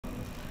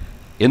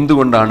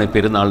എന്തുകൊണ്ടാണ്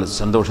പെരുന്നാൾ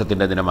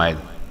സന്തോഷത്തിൻ്റെ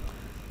ദിനമായത്?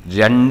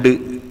 2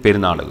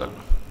 പെരുന്നാളുകൾ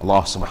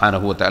അല്ലാഹു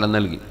സുബ്ഹാനഹു വ തആല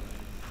നൽകി.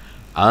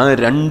 ആ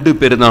 2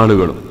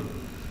 പെരുന്നാളുകളും,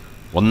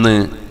 ഒന്ന്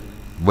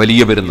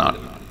വലിയ പെരുന്നാൾ,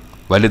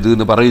 വലുത്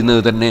എന്ന്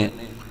പറയുന്നത് തന്നെ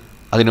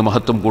അതിന്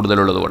മഹത്വം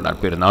കൂടുതലുള്ളത് കൊണ്ടാണ്.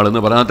 പെരുന്നാൾ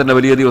എന്ന് പറഞ്ഞാൽ തന്നെ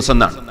വലിയ ദിവസം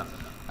എന്നാണ്.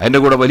 അതിൻ്റെ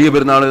കൂടെ വലിയ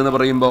പെരുന്നാൾ എന്ന്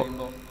പറയുമ്പോൾ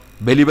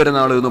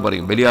ബലിപെരുന്നാൾ എന്ന്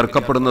പറയും. ബലി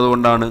അർക്കപ്പെടുന്നത്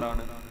കൊണ്ടാണ്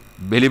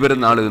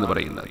ബലിപെരുന്നാൾ എന്ന്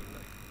പറയുന്നത്.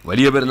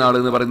 വലിയ പെരുന്നാൾ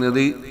എന്ന്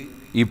പറയുന്നത്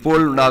ഇപ്പോൾ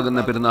ഉണ്ടാകുന്ന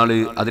പെരുന്നാൾ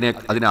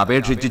അതിനെ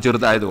അപേക്ഷിച്ച്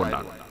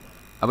ചെറുതായതുകൊണ്ടാണ്.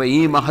 അപ്പോൾ ഈ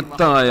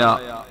മഹത്തായ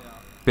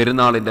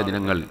പെരുന്നാളിൻ്റെ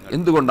ദിനങ്ങൾ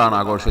എന്തുകൊണ്ടാണ്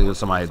ആഘോഷ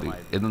ദിവസമായത്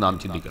എന്ന് നാം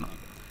ചിന്തിക്കണം.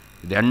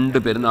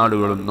 2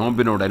 പെരുന്നാളുകളും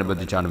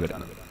നോമ്പിനോടനുബന്ധിച്ചാണ്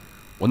വരുന്നത്.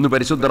 ഒന്ന്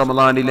പരിശുദ്ധ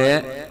റമദാനിലെ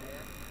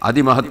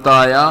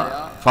അതിമഹത്തായ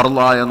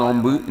ഫർളായ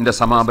നോമ്പിൻ്റെ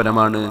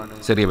സമാപനമാണ്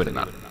ചെറിയ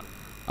പെരുന്നാൾ.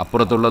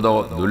 അപ്പുറത്തുള്ളതോ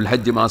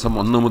ദുൽഹജ്ജ് മാസം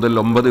 1 മുതൽ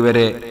 9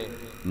 വരെ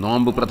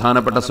നോമ്പ്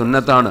പ്രധാനപ്പെട്ട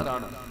സുന്നത്താണ്.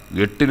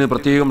 8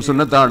 പ്രത്യേകം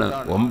സുന്നത്താണ്.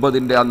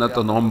 9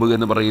 അന്നത്തെ നോമ്പ്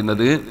എന്ന്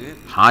പറയുന്നത്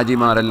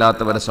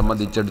ഹാജിമാരല്ലാത്തവരെ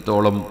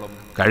സംബന്ധിച്ചിടത്തോളം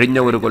കഴിഞ്ഞ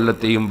ഒരു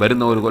കൊല്ലത്തെയും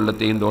വരുന്ന ഒരു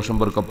കൊല്ലത്തെയും ദോഷം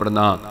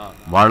പൊറുക്കപ്പെടുന്ന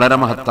വളരെ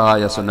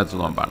മഹത്തായ സുന്നത്ത്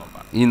നോമ്പാണ്.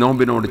 ഈ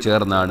നോമ്പിനോട്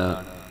ചേർന്നാണ്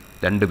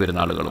 2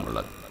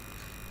 പെരുന്നാളുകളുമുള്ളത്.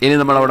 ഇനി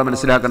നമ്മൾ അവിടെ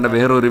മനസ്സിലാക്കേണ്ട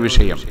വേറൊരു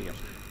വിഷയം,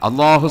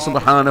 അല്ലാഹു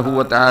സുബ്ഹാനഹു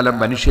വ തആല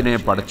മനുഷ്യനെ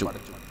പടച്ചു.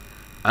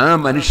 ആ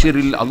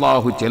മനുഷ്യരിൽ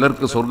അല്ലാഹു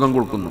ചിലർക്ക് സ്വർഗം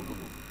കൊടുക്കുന്നു,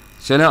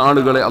 ചില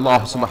ആളുകളെ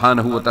അല്ലാഹു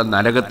സുബ്ഹാനഹു വ തആല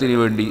നരകത്തിന്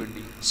വേണ്ടി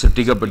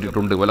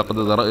സൃഷ്ടിക്കപ്പെട്ടിട്ടുണ്ട്.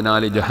 വലഖദ് ദറഅനാ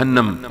ലി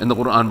ജഹന്നം എന്ന്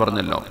ഖുർആൻ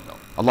പറഞ്ഞല്ലോ.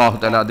 അല്ലാഹു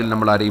തആല അതിൽ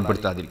നമ്മൾ ആരെയും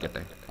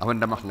പെടുത്താതിരിക്കട്ടെ.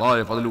 അവൻ്റെ മഹ്ലായ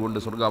ഫദ്ൽ കൊണ്ട്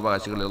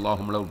സ്വർഗ്ഗാവകാശികളെ അല്ലാഹു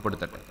നമ്മളെ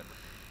ഉൾപ്പെടുത്തട്ടെ.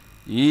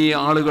 ഈ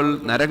ആളുകൾ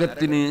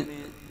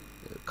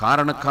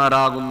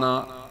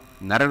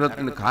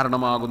നരകത്തിന്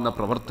കാരണമാകുന്ന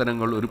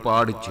പ്രവർത്തനങ്ങൾ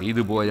ഒരുപാട്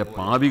ചെയ്തു പോയ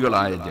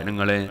പാപികളായ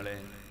ജനങ്ങളെ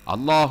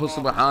അല്ലാഹു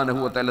സുബ്ഹാനഹു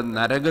വ തആല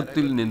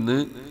നരകത്തിൽ നിന്ന്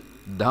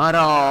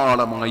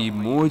ധാരാളമായി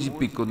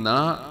മോചിപ്പിക്കുന്ന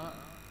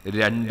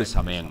 2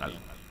 സമയങ്ങൾ.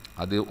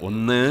 അത്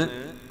ഒന്ന്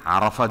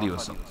അറഫ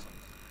ദിവസം.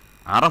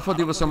 അറഫ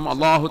ദിവസം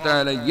അല്ലാഹു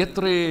തആല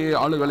എത്ര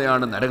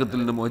ആളുകളെയാണ് നരകത്തിൽ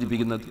നിന്ന്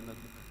മോചിപ്പിക്കുന്നത്.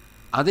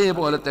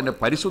 അതേപോലെ തന്നെ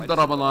പരിശുദ്ധ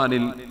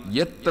റമദാനിൽ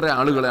എത്ര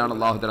ആളുകളെയാണ്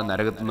അല്ലാഹു തആല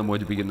നരകത്തിൽ നിന്ന്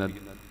മോചിപ്പിക്കുന്നത്.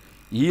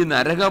 ഈ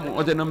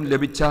നരകമോചനം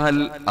ലഭിച്ചാൽ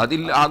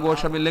അതിൽ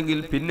ആഘോഷമില്ലെങ്കിൽ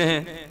പിന്നെ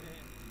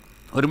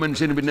ഒരു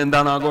മനുഷ്യന് പിന്നെ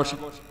എന്താണ് ആഘോഷം?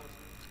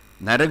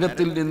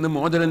 നരകത്തിൽ നിന്ന്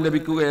മോചനം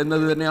ലഭിക്കുക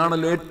എന്നത്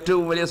തന്നെയാണല്ലോ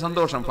ഏറ്റവും വലിയ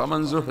സന്തോഷം.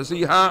 ഫമൻ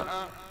സുഹ്സിഹ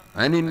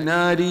അനിൻ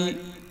നാരി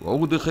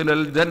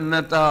വഉദ്ഖിലൽ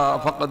ജന്നത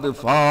ഫഖദ്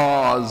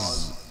ഫാസ്.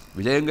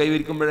 വിജയം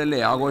കൈവരിക്കുമ്പോഴല്ലേ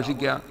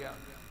ആഘോഷിക്കുക.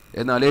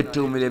 എന്നാൽ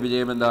ഏറ്റവും വലിയ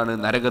വിജയം എന്താണ്?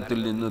 നരകത്തിൽ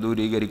നിന്ന്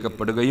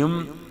ദൂരീകരിക്കപ്പെടുകയും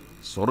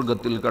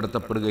സ്വർഗത്തിൽ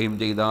കടത്തപ്പെടുകയും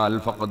ചെയ്താൽ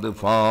ഫഖദ്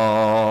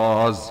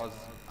ഫാസ്,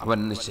 അവൻ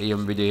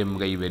നിശ്ചയം വിജയം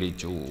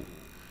കൈവരിച്ചു.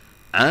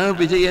 ആ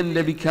വിജയം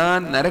ലഭിക്കാൻ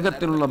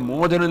നരകത്തിലുള്ള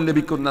മോചനം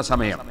ലഭിക്കുന്ന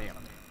സമയം,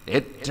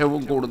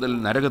 ഏറ്റവും കൂടുതൽ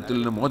നരകത്തിൽ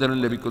നിന്ന് മോചനം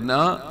ലഭിക്കുന്ന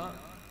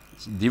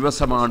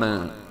ദിവസമാണ്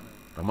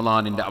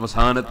റമദാനിന്റെ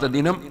അവസാനത്തെ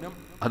ദിനം.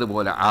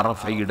 അതുപോലെ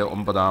അറഫയുടെ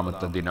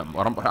 9ാമത്തെ ദിനം,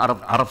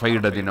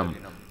 അറഫയുടെ ദിനം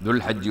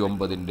ദുൽഹജ്ജ്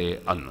 9ന്റെ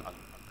അന്ന്.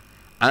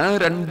 ആ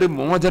 2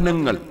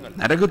 മോചനങ്ങൾ,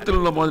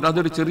 നരകത്തിലുള്ള മോചനം,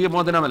 അതൊരു ചെറിയ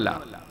മോചനമല്ല,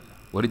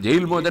 ഒരു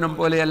ജയിൽ മോചനം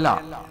പോലെയല്ല,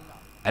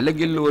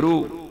 അല്ലെങ്കിൽ ഒരു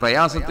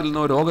പ്രയാസത്തിൽ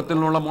നിന്നോ രോഗത്തിൽ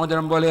നിന്നുള്ള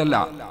മോചനം പോലെയല്ല.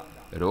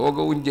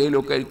 രോഗവും ജയിലും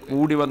ഒക്കെ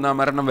കൂടി വന്ന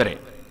മരണം വരെ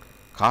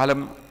കാലം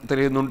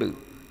തിരയുന്നുണ്ട്.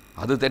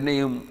 അത്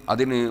തന്നെയും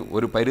അതിന്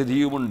ഒരു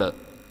പരിധിയുമുണ്ട്.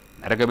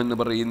 നരകമെന്ന്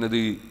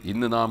പറയുന്നത്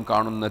ഇന്ന് നാം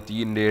കാണുന്ന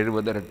തീയിൻ്റെ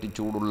 70 ഇരട്ടി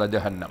ചൂടുള്ള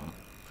ജഹന്നം.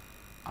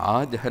 ആ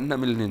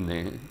ജഹന്നമിൽ നിന്ന്,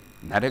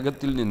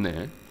 നരകത്തിൽ നിന്ന്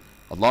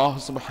അല്ലാഹു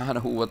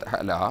സുബ്ഹാനഹു വ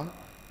തആല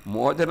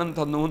മോചനം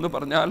തന്നു എന്ന്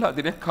പറഞ്ഞാൽ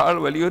അതിനേക്കാൾ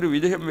വലിയൊരു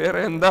വിജയം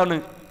വേറെ എന്താണ്?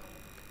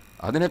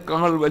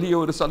 അതിനേക്കാൾ വലിയ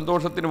ഒരു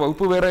സന്തോഷത്തിന്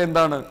വകുപ്പ് വേറെ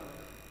എന്താണ്?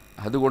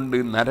 അതുകൊണ്ട്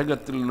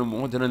നരകത്തിൽ നിന്ന്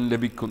മോചനം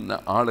ലഭിക്കുന്ന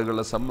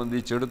ആളുകളെ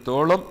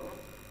സംബന്ധിച്ചിടത്തോളം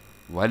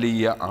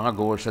വലിയ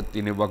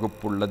ആഘോഷത്തിന്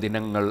വകുപ്പുള്ള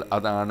ദിനങ്ങൾ,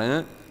 അതാണ്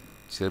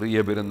ചെറിയ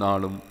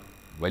പെരുന്നാളും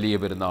വലിയ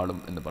പെരുന്നാളും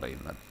എന്ന്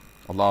പറയുന്നത്.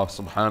 അല്ലാഹു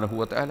സുബ്ഹാനഹു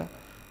വ തആല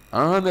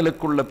ആ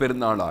നിലക്കുള്ള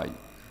പെരുന്നാളായി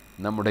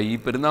നമ്മുടെ ഈ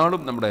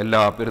പെരുന്നാളും നമ്മുടെ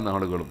എല്ലാ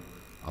പെരുന്നാളുകളും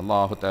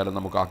അല്ലാഹു തആല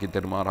നമുക്കാക്കി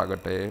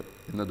തരുമാറാകട്ടെ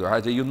എന്ന് ദുആ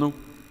ചെയ്യുന്നു.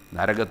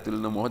 നരകത്തിൽ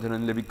നിന്ന്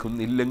മോചനം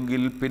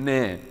ലഭിക്കുന്നില്ലെങ്കിൽ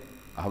പിന്നെ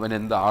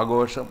അവനെന്ത്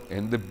ആഘോഷം,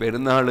 എന്ത്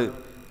പെരുന്നാൾ?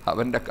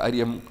 അവൻ്റെ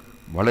കാര്യം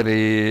വളരെ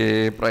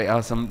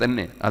പ്രയാസം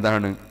തന്നെ.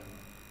 അതാണ്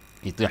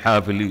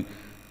ഇത്ഹാഫിൽ,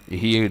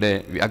 ഇഹിയയുടെ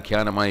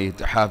വ്യാഖ്യാനമായി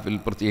ഇത്ഹാഫിൽ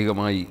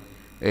പ്രത്യേകമായി,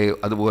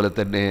 അതുപോലെ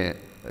തന്നെ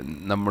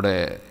നമ്മുടെ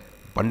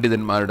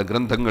പണ്ഡിതന്മാരുടെ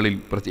ഗ്രന്ഥങ്ങളിൽ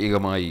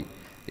പ്രത്യേകമായി,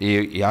 ഈ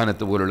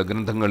യാനത്ത് പോലുള്ള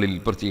ഗ്രന്ഥങ്ങളിൽ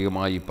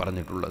പ്രത്യേകമായി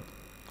പറഞ്ഞിട്ടുള്ളത്.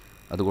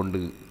 അതുകൊണ്ട്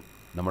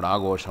നമ്മുടെ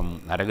ആഘോഷം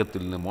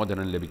നരകത്തിൽ നിന്ന്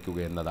മോചനം ലഭിക്കുക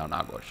എന്നതാണ്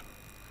ആഘോഷം.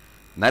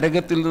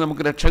 നരകത്തിൽ നിന്ന്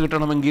നമുക്ക് രക്ഷ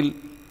കിട്ടണമെങ്കിൽ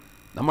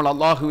നമ്മൾ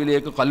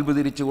അള്ളാഹുവിലേക്ക് ഖൽബ്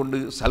തിരിച്ചുകൊണ്ട്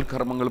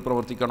സൽക്കർമ്മങ്ങൾ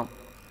പ്രവർത്തിക്കണം,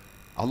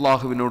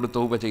 അള്ളാഹുവിനോട്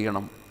തൗബ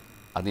ചെയ്യണം.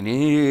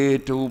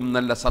 അതിനേറ്റവും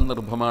നല്ല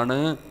സന്ദർഭമാണ്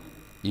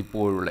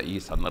ഇപ്പോഴുള്ള ഈ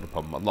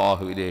സന്ദർഭം.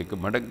 അള്ളാഹുവിലേക്ക്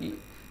മടങ്ങി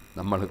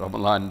നമ്മൾ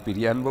റമദാൻ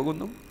പിരിയാൻ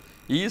പോകുന്നു.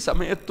 ഈ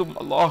സമയത്തും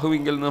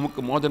അള്ളാഹുവിങ്കിൽ നമുക്ക്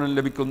മോചനം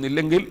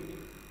ലഭിക്കുന്നില്ലെങ്കിൽ,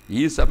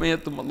 ഈ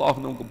സമയത്തും അള്ളാഹു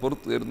നമുക്ക്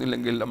പുറത്തു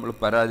തരുന്നില്ലെങ്കിൽ നമ്മൾ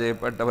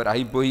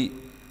പരാജയപ്പെട്ടവരായിപ്പോയി.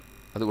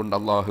 അതുകൊണ്ട്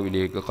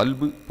അള്ളാഹുവിലേക്ക്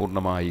ഖൽബ്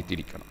പൂർണ്ണമായി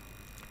തിരിക്കണം.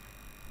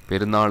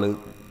 പെരുന്നാൾ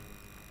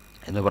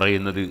എന്ന്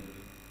പറയുന്നത്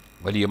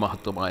വലിയ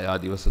മഹത്വമായ ആ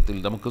ദിവസത്തിൽ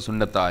നമുക്ക്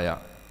സുന്നത്തായ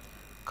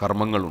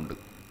കർമ്മങ്ങളുണ്ട്.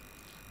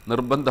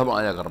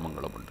 നിർബന്ധമായ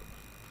കർമ്മങ്ങളുമുണ്ട്.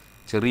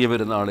 ചെറിയ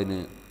പെരുന്നാളിന്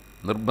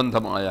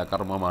നിർബന്ധമായ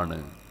കർമ്മമാണ്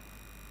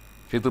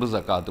ഫിത്ർ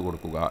സക്കാത്ത്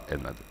കൊടുക്കുക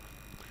എന്നത്.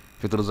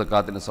 ഫിത്ർ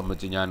സക്കാത്തിനെ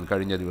സംബന്ധിച്ച് ഞാൻ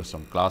കഴിഞ്ഞ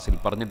ദിവസം ക്ലാസ്സിൽ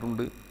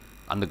പറഞ്ഞിട്ടുണ്ട്.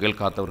 അന്ന്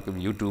കേൾക്കാത്തവർക്കും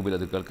യൂട്യൂബിൽ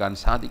അത് കേൾക്കാൻ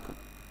സാധിക്കും.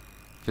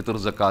 ഫിത്ർ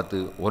സക്കാത്ത്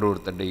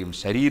ഓരോരുത്തരുടെയും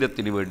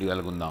ശരീരത്തിന് വേണ്ടി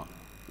നൽകുന്ന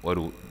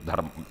ഒരു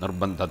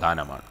നിർബന്ധ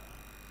ദാനമാണ്.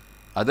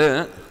 അത്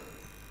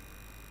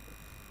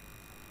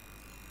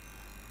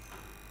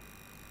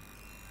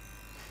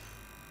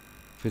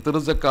ഫിത്ർ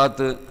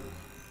സക്കാത്ത്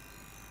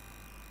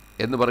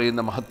എന്ന്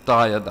പറയുന്ന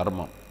മഹത്തായ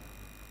ധർമ്മം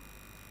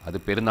അത്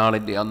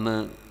പെരുന്നാളിൻ്റെ അന്ന്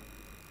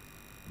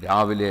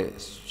രാവിലെ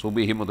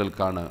സുബഹി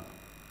മുതൽക്കാണ്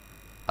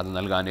അത്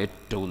നൽകാൻ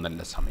ഏറ്റവും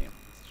നല്ല സമയം.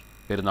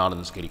 പെരുന്നാൾ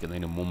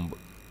നിസ്കരിക്കുന്നതിന് മുമ്പ്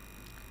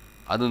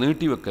അത്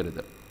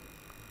നീട്ടിവെക്കരുത്.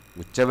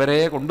 ഉച്ചവരെ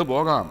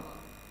കൊണ്ടുപോകാം,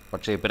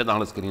 പക്ഷേ പെരുന്നാൾ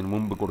നിസ്കരിക്കുന്നതിന്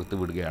മുമ്പ് കൊടുത്തു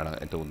വിടുകയാണ്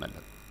ഏറ്റവും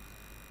നല്ലത്.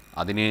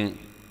 അതിന്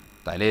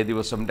തലേ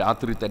ദിവസം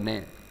രാത്രി തന്നെ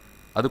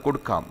അത്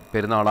കൊടുക്കാം.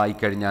 പെരുന്നാളായി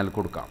കഴിഞ്ഞാൽ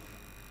കൊടുക്കാം.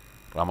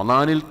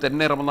 റമദാനിൽ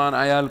തന്നെ റമദാൻ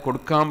ആയാൽ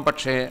കൊടുക്കാം.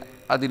 പക്ഷേ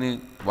അതിന്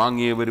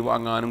വാങ്ങിയവർ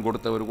വാങ്ങാനും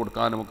കൊടുത്തവർ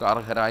കൊടുക്കാനും ഒക്കെ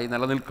അർഹരായി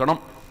നിലനിൽക്കണം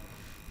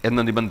എന്ന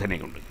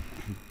നിബന്ധനയുണ്ട്.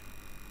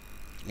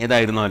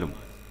 ഏതായിരുന്നാലും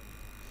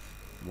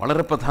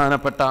വളരെ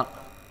പ്രധാനപ്പെട്ട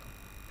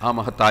ആ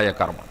മഹത്തായ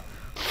കർമ്മം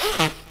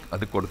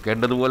അത്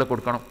കൊടുക്കേണ്ടതുപോലെ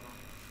കൊടുക്കണം.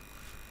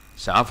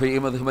 ശാഫിഈ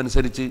മദ്ഹബ്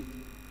അനുസരിച്ച്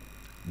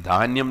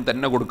ധാന്യം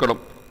തന്നെ കൊടുക്കണം.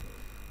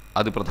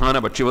 അത് പ്രധാന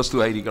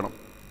ഭക്ഷ്യവസ്തുവായിരിക്കണം.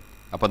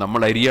 അപ്പോൾ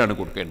നമ്മൾ അരിയാണ്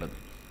കൊടുക്കേണ്ടത്,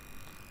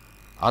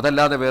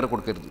 അതല്ലാതെ വേറെ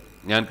കൊടുക്കരുത്.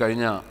 ഞാൻ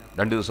കഴിഞ്ഞ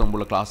 2 ദിവസം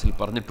മുമ്പുള്ള ക്ലാസ്സിൽ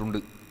പറഞ്ഞിട്ടുണ്ട്.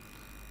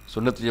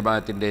 സുന്നത്ത്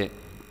ജമാഅത്തിൻ്റെ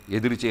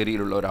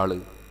എതിർചേരിയിലുള്ള ഒരാൾ,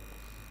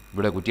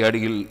 ഇവിടെ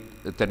കുറ്റ്യാടിയിൽ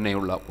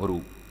തന്നെയുള്ള ഒരു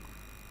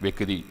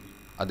വ്യക്തി,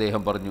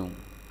 അദ്ദേഹം പറഞ്ഞു,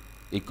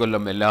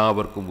 ഇക്കൊല്ലം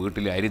എല്ലാവർക്കും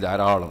വീട്ടിൽ അരി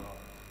ധാരാളം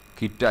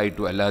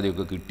കിറ്റായിട്ടും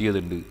അല്ലാതെയൊക്കെ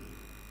കിട്ടിയതുണ്ട്.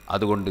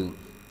 അതുകൊണ്ട്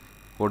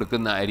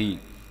കൊടുക്കുന്ന അരി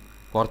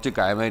കുറച്ച്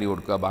കായമരി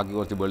കൊടുക്കുക, ബാക്കി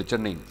കുറച്ച്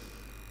വെളിച്ചെണ്ണയും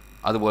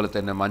അതുപോലെ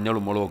തന്നെ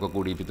മഞ്ഞളും മുളകും ഒക്കെ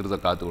കൂടി ഫിത്ർ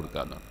സക്കാത്ത്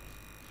കൊടുക്കുക എന്നാണ്.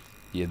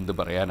 എന്ത്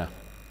പറയാനാ?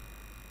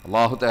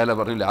 അല്ലാഹു തആല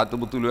പറഞ്ഞു, ലാ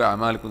തുബ്തിലു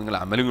അഅമാലക്കും, നിങ്ങൾ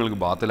അമലുകൾക്ക്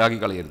ബാത്തിലാക്കി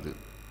കളയരുത്.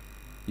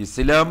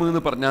 ഇസ്ലാം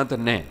എന്ന് പറഞ്ഞാൽ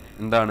തന്നെ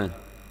എന്താണ്?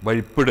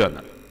 വഴിപ്പെടുക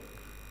എന്നാണ്.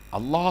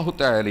 അല്ലാഹു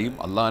തആലയും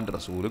അള്ളാഹിൻ്റെ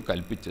റസൂലും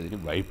കൽപ്പിച്ചതിന്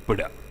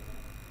വഴിപ്പെടുക.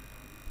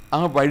 ആ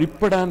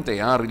വഴിപ്പെടാൻ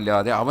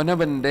തയ്യാറില്ലാതെ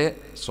അവനവൻ്റെ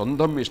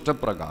സ്വന്തം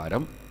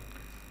ഇഷ്ടപ്രകാരം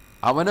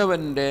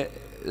അവനവൻ്റെ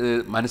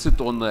മനസ്സിൽ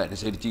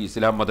തോന്നുന്നതനുസരിച്ച്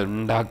ഇസ്ലാം മതം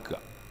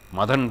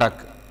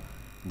ഉണ്ടാക്കുക.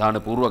 ഇതാണ്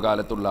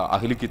പൂർവ്വകാലത്തുള്ള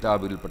അഹ്ലു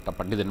കിതാബിൽപ്പെട്ട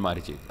പണ്ഡിതന്മാർ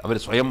ചെയ്തത്. അവർ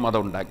സ്വയം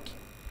മതം ഉണ്ടാക്കി,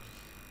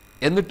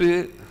 എന്നിട്ട്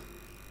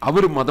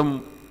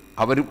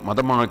അവർ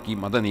മതമാക്കി,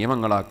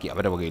 മതനിയമങ്ങളാക്കി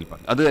അവരെ വകയിൽ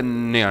പറഞ്ഞു. അത്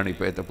തന്നെയാണ്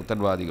ഇപ്പോഴത്തെ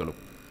പുത്തൻവാദികളും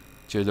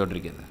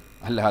ചെയ്തുകൊണ്ടിരിക്കുന്നത്.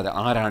 അല്ലാതെ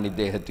ആരാണ്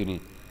ഇദ്ദേഹത്തിന്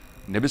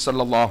നബി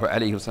സല്ലല്ലാഹു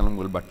അലൈഹി വസല്ലം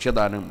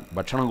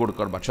ഭക്ഷണം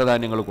കൊടുക്കണം,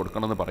 ഭക്ഷ്യധാന്യങ്ങൾ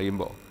കൊടുക്കണമെന്ന്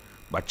പറയുമ്പോൾ,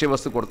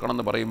 ഭക്ഷ്യവസ്തു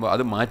കൊടുക്കണമെന്ന് പറയുമ്പോൾ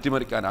അത്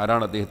മാറ്റിമറിക്കാൻ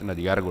ആരാണ് അദ്ദേഹത്തിന്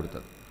അധികാരം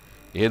കൊടുത്തത്?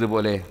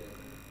 ഏതുപോലെ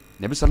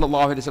നബി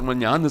സല്ലല്ലാഹു അലൈഹി വസല്ലം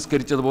ഞാൻ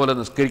നിസ്കരിച്ചതുപോലെ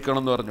നിസ്കരിക്കണം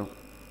എന്ന് പറഞ്ഞു.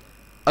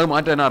 അത്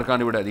മാറ്റാൻ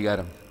ആർക്കാണ് ഇവിടെ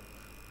അധികാരം?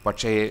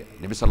 പക്ഷേ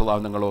നബി സല്ലല്ലാഹു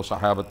അലൈഹി വസല്ലമോ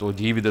സഹാബത്തോ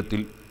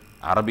ജീവിതത്തിൽ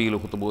അറബിയിൽ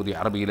ഖുതുബോദി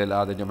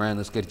അറബിയിലല്ലാതെ ജമാഅ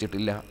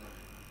നിസ്കരിച്ചിട്ടില്ല,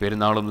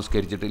 പെരുന്നാളും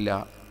നിസ്കരിച്ചിട്ടില്ല.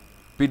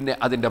 പിന്നെ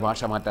അതിൻ്റെ ഭാഷ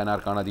മാറ്റാൻ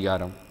ആർക്കാണ്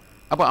അധികാരം?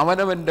 അപ്പോൾ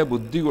അവനവൻ്റെ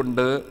ബുദ്ധി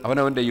കൊണ്ട്,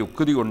 അവനവൻ്റെ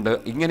യുക്തി കൊണ്ട്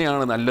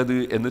ഇങ്ങനെയാണ് നല്ലത്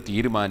എന്ന്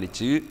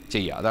തീരുമാനിച്ച്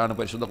ചെയ്യുക. അതാണ്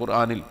പരിശുദ്ധ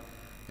ഖുർആനിൽ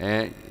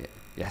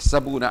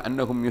യഹ്സബൂന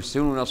അന്നഹും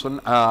യുഹ്സിനൂന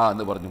സുൻആ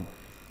എന്ന് പറഞ്ഞു.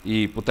 ഈ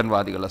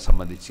പുത്തൻവാദികളെ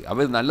സംബന്ധിച്ച്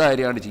അവർ നല്ല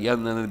കാര്യമാണ്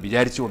ചെയ്യാമെന്ന്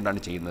വിചാരിച്ചുകൊണ്ടാണ്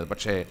ചെയ്യുന്നത്,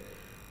 പക്ഷേ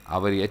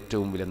അവർ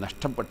ഏറ്റവും വലിയ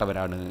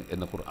നഷ്ടപ്പെട്ടവരാണ്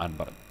എന്ന് ഖുർആൻ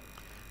പറഞ്ഞു.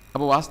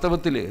 അപ്പോൾ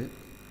വാസ്തവത്തിൽ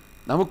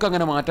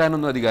നമുക്കങ്ങനെ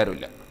മാറ്റാനൊന്നും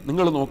അധികാരമില്ല.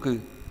 നിങ്ങൾ നോക്ക്,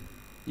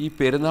 ഈ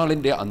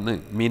പെരുന്നാളിൻ്റെ അന്ന്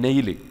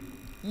മിനയിൽ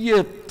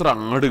എത്ര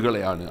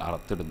ആടുകളെയാണ്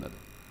അറുത്തിടുന്നത്,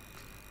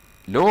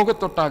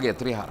 ലോകത്തൊട്ടാകെ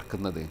എത്രയാണ്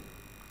അറക്കുന്നത്.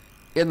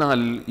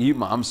 എന്നാൽ ഈ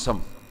മാംസം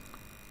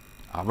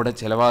അവിടെ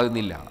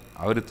ചിലവാകുന്നില്ല,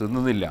 അവർ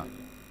തിന്നുന്നില്ല.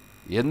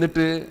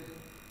 എന്നിട്ട്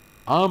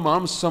ആ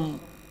മാംസം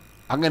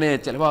അങ്ങനെ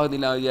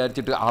ചിലവാകുന്നില്ല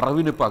വിചാരിച്ചിട്ട്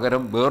അറവിന്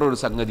പകരം വേറൊരു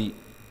സംഗതി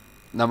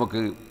നമുക്ക്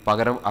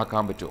പകരം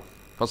ആക്കാൻ പറ്റുമോ?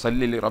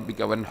 ഫസല്ലി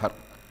റബ്ബിക വൻഹർ,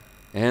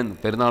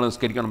 പെരുന്നാൾ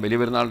നിസ്കരിക്കണം, വലിയ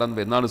പെരുന്നാളുടെ അന്ന്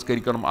പെരുന്നാൾ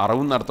നിസ്കരിക്കണം,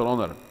 അറവും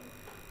നടത്തണമെന്ന് പറഞ്ഞു.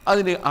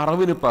 അതിന്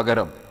അറവിന്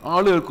പകരം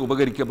ആളുകൾക്ക്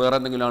ഉപകരിക്കുക വേറെ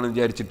എന്തെങ്കിലും ആണെന്ന്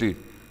വിചാരിച്ചിട്ട്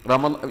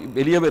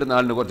വലിയ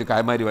പെരുന്നാളിന് കുറച്ച്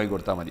കായമാരി വാങ്ങി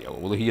കൊടുത്താൽ മതിയാവും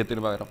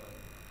ഉദ്ഹിയത്തിന് പകരം.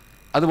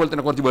 അതുപോലെ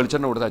തന്നെ കുറച്ച്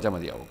വെളിച്ചെണ്ണ കൊടുത്താൽ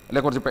മതിയാവും,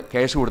 അല്ലെങ്കിൽ കുറച്ച്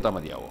ക്യാഷ് കൊടുത്താൽ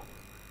മതിയാവോ?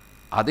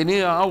 അതിന്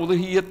ആ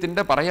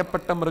ഉദ്ഹിയത്തിൻ്റെ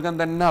പറയപ്പെട്ട മൃഗം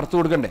തന്നെ അറുത്ത്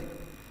കൊടുക്കണ്ടേ?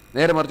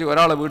 നേരെ മറിച്ച്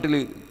ഒരാളെ വീട്ടിൽ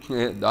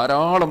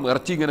ധാരാളം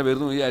ഇറച്ചി ഇങ്ങനെ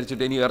വരുന്നു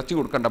വിചാരിച്ചിട്ട് ഇനി ഇറച്ചി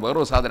കൊടുക്കണ്ട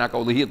വേറൊരു സാധനമാക്കുക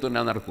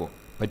ഉദ്ഹിയത്തിന് നടക്കുമോ?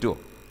 പറ്റുമോ?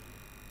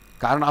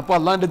 കാരണം അപ്പോൾ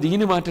അള്ളാഹിൻ്റെ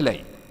ദീന്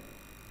മാറ്റലായി.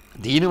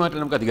 ദീന് മാറ്റാൻ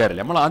നമുക്ക്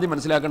അധികാരമില്ല. നമ്മൾ ആദ്യം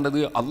മനസ്സിലാക്കേണ്ടത്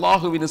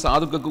അള്ളാഹുവിന്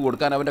സാധുക്കൾക്ക്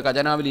കൊടുക്കാൻ അവൻ്റെ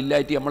ഖജനാവിൽ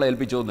ഇല്ലായിട്ട് നമ്മളെ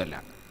ഏൽപ്പിച്ചതൊന്നുമല്ല.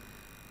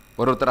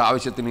 ഓരോരുത്തരുടെ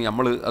ആവശ്യത്തിന്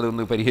നമ്മൾ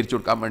അതൊന്ന് പരിഹരിച്ചു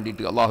കൊടുക്കാൻ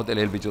വേണ്ടിയിട്ട് അള്ളാഹുത്തെ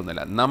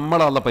ഏൽപ്പിച്ചതൊന്നുമല്ല.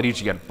 നമ്മളെ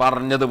പരീക്ഷിക്കാൻ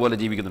പറഞ്ഞതുപോലെ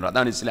ജീവിക്കുന്നുണ്ട്.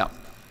 അതാണ് ഇസ്ലാം.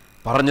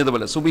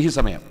 പറഞ്ഞതുപോലെ സുബഹി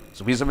സമയം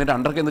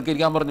 2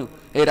 നിസ്കരിക്കാൻ പറഞ്ഞു.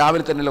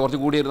 രാവിലെ തന്നെയല്ലേ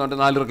കുറച്ച് കൂടിയിരുന്നുകൊണ്ട്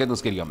 4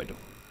 നിസ്കരിക്കാൻ പറ്റും.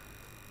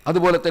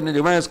 അതുപോലെ തന്നെ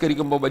ജുമാ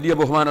നിസ്കരിക്കുമ്പോൾ വലിയ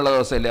ബഹുമാനമുള്ള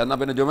ദിവസമല്ലേ, എന്നാൽ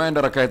പിന്നെ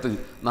ജുമാൻ്റെ റക്കായത്ത്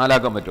 4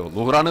 ആക്കാൻ പറ്റുമോ?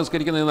 ളുഹ്റാണ്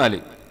നിസ്കരിക്കുന്നത് 4,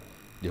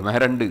 ജുമാ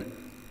 2.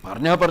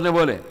 പറഞ്ഞ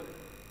പോലെ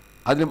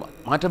അതിന്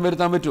മാറ്റം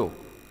വരുത്താൻ പറ്റുമോ?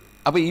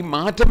 അപ്പോൾ ഈ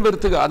മാറ്റം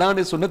വരുത്തുക,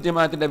 അതാണ് സുന്നത്ത്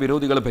ജമാഅത്തിൻ്റെ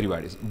വിരോധികളുടെ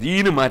പരിപാടി.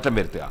 ദീന് മാറ്റം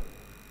വരുത്തുക.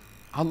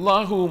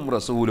 അള്ളാഹുവും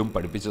റസൂലും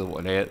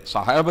പഠിപ്പിച്ചതുപോലെ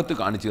സഹാബത്ത്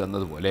കാണിച്ചു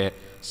തന്നതുപോലെ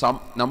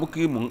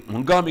നമുക്ക്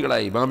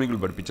മുൻഗാമികളായ ഇമാമികൾ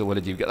പഠിപ്പിച്ച പോലെ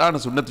ജീവിക്കുക. അതാണ്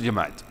സുന്നത്ത്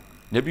ജമാഅത്ത്.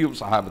 നബിയും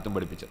സഹാബത്തും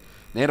പഠിപ്പിച്ചത്.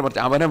 നേരെ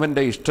മറിച്ച്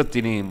അവനവൻ്റെ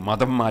ഇഷ്ടത്തിന്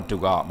മതം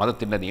മാറ്റുക,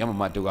 മതത്തിൻ്റെ നിയമം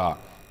മാറ്റുക,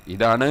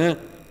 ഇതാണ്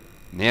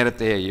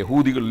നേരത്തെ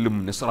യഹൂദികളിലും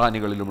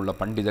നിസ്രാനികളിലുമുള്ള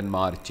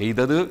പണ്ഡിതന്മാർ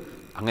ചെയ്തത്.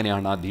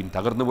 അങ്ങനെയാണ് ആ ദീൻ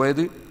തകർന്നു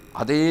പോയത്.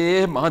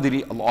 അതേമാതിരി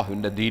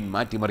അള്ളാഹുവിൻ്റെ ദീൻ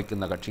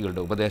മാറ്റിമറിക്കുന്ന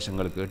കക്ഷികളുടെ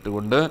ഉപദേശങ്ങൾ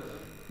കേട്ടുകൊണ്ട്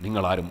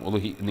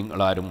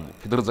നിങ്ങളാരും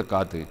ഫിത്ർ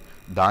സക്കാത്ത്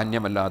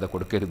ധാന്യമല്ലാതെ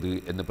കൊടുക്കരുത്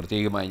എന്ന്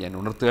പ്രത്യേകമായി ഞാൻ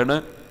ഉണർത്തുകയാണ്.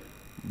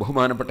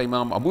 ബഹുമാനപ്പെട്ട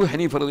ഇമാം അബൂ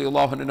ഹനീഫ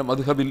റളിയല്ലാഹു അൻഹുവിൻ്റെ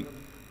മദ്ഹബിൽ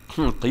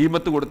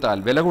ഖീമത്ത് കൊടുത്താൽ,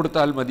 വില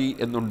കൊടുത്താൽ മതി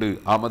എന്നുണ്ട്.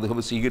 ആ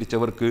മദ്ഹബ്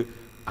സ്വീകരിച്ചവർക്ക്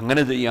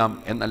അങ്ങനെ ചെയ്യാം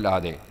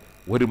എന്നല്ലാതെ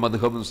ഒരു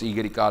മദ്ഹബും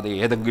സ്വീകരിക്കാതെ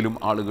ഏതെങ്കിലും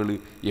ആളുകൾ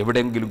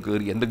എവിടെയെങ്കിലും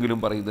കയറി എന്തെങ്കിലും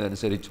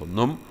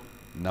പറയുന്നതനുസരിച്ചൊന്നും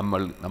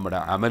നമ്മൾ നമ്മുടെ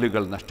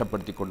അമലുകൾ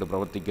നഷ്ടപ്പെടുത്തിക്കൊണ്ട്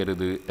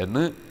പ്രവർത്തിക്കരുത്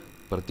എന്ന്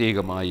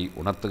പ്രത്യേകമായി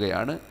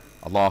ഉണർത്തുകയാണ്.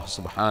 അല്ലാഹു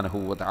സുബ്ഹാനഹു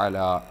വ തആല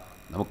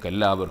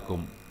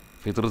നമുക്കെല്ലാവർക്കും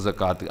ഫിത്ർ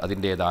സക്കാത്ത്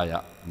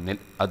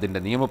അതിൻ്റെ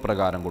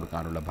നിയമപ്രകാരം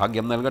കൊടുക്കാനുള്ള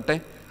ഭാഗ്യം നൽകട്ടെ.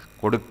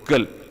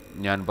 കൊടുക്കൽ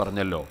ഞാൻ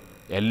പറഞ്ഞല്ലോ,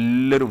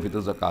 എല്ലാവരും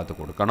ഫിത്ർ സക്കാത്ത്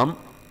കൊടുക്കണം.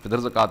 ഫിത്ർ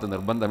സക്കാത്ത്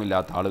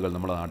നിർബന്ധമില്ലാത്ത ആളുകൾ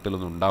നമ്മുടെ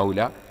നാട്ടിലൊന്നും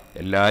ഉണ്ടാവില്ല.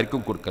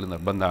 എല്ലാവർക്കും കൊടുക്കൽ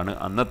നിർബന്ധമാണ്.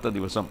 അന്നത്തെ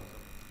ദിവസം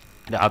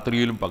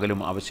രാത്രിയിലും പകലും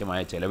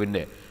ആവശ്യമായ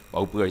ചെലവിൻ്റെ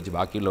വകുപ്പ് കഴിച്ച്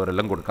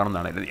ബാക്കിയുള്ളവരെല്ലാം കൊടുക്കണം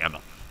എന്നാണ് എൻ്റെ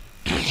നിയമം.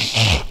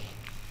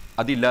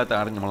 അതില്ലാത്ത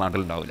ആരും നമ്മുടെ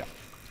നാട്ടിലുണ്ടാവില്ല.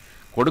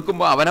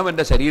 കൊടുക്കുമ്പോൾ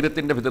അവനവൻ്റെ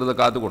ശരീരത്തിൻ്റെ ഫിത്ർ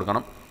സക്കാത്ത്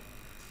കൊടുക്കണം.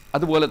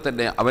 അതുപോലെ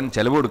തന്നെ അവൻ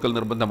ചെലവ് കൊടുക്കൽ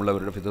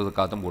നിർബന്ധമുള്ളവരുടെ ഫിത്ർ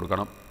സക്കാത്തും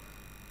കൊടുക്കണം.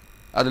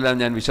 അതെല്ലാം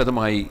ഞാൻ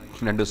വിശദമായി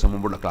 2 ദിവസം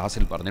മുമ്പുള്ള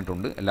ക്ലാസ്സിൽ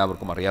പറഞ്ഞിട്ടുണ്ട്.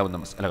 എല്ലാവർക്കും അറിയാവുന്ന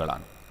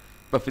മസലകളാണ്.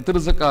 ഇപ്പോൾ ഫിത്ർ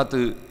സക്കാത്ത്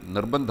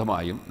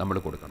നിർബന്ധമായും നമ്മൾ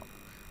കൊടുക്കണം.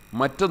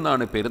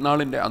 മറ്റൊന്നാണ്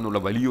പെരുന്നാളിൻ്റെ അന്നുള്ള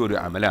വലിയൊരു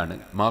അമലാണ്.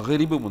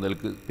 മഗ്രിബ്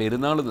മുതൽക്ക്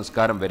പെരുന്നാൾ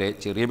നിസ്കാരം വരെ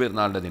ചെറിയ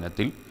പെരുന്നാളിൻ്റെ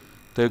ദിനത്തിൽ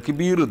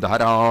തക്ബീർ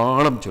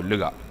ധാരാളം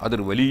ചൊല്ലുക.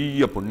 അതൊരു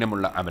വലിയ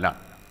പുണ്യമുള്ള അമലാണ്.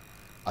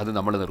 അത്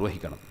നമ്മൾ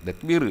നിർവഹിക്കണം.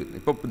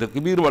 ഇപ്പോൾ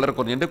തക്ബീർ വളരെ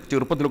കുറഞ്ഞു. എൻ്റെ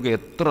ചെറുപ്പത്തിലൊക്കെ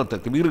എത്ര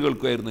തക്ബീർ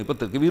കേൾക്കുമായിരുന്നു. ഇപ്പോൾ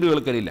തക്ബീർ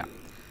കേൾക്കലില്ല.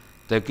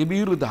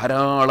 തക്ബീർ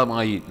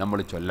ധാരാളമായി നമ്മൾ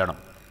ചൊല്ലണം.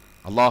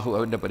 അള്ളാഹു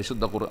അവൻ്റെ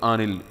പരിശുദ്ധ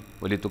ഖുർആനിൽ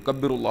വലിയ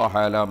തുക്കബ്ബിറുല്ലാഹ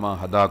അലാ മാ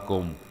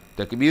ഹദാക്കും,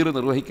 തക്ബീർ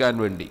നിർവഹിക്കാൻ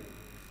വേണ്ടി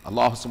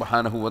അള്ളാഹു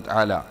സുബ്ഹാനഹു വ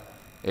തആല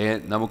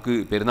നമുക്ക്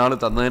പെരുന്നാൾ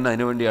തന്നതിന്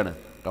അതിനു വേണ്ടിയാണ്,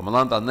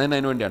 റമദാൻ തന്നതിന്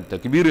അതിനു വേണ്ടിയാണ്.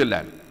 തക്ബീർ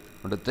എല്ലാം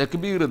അതുകൊണ്ട്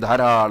തക്ബീർ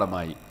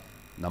ധാരാളമായി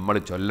നമ്മൾ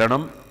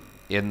ചൊല്ലണം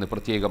എന്ന്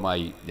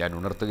പ്രത്യേകമായി ഞാൻ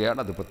ഉണർത്തുകയാണ്.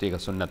 അത് പ്രത്യേക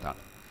സുന്നത്താണ്.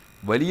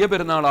 വലിയ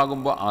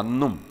പെരുന്നാളാകുമ്പോൾ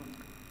അന്നും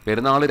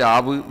പെരുന്നാൾ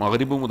രാവ്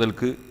മഗ്രിബ്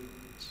മുതൽക്ക്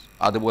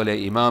അതുപോലെ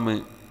ഇമാമ്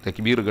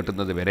തക്ബീർ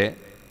കെട്ടുന്നത് വരെ,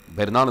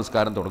 പെരുന്നാൾ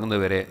നിസ്കാരം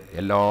തുടങ്ങുന്നത് വരെ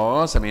എല്ലാ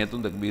സമയത്തും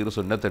തക്ബീർ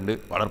സുന്നത്തുണ്ട്.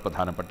 വളരെ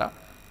പ്രധാനപ്പെട്ട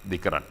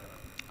ദിക്റാണ്.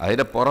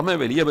 അതിൻ്റെ പുറമെ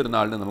വലിയ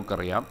പെരുന്നാളിന്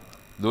നമുക്കറിയാം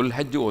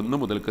ദുൽഹജ്ജ് 1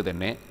 മുതൽക്ക്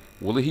തന്നെ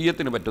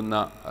ഉദ്ഹിയ്യത്തിന് പറ്റുന്ന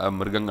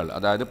മൃഗങ്ങൾ,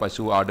 അതായത്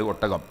പശു, ആട്,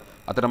 ഒട്ടകം,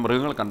 അത്തരം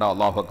മൃഗങ്ങൾ കണ്ട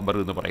അല്ലാഹു അക്ബർ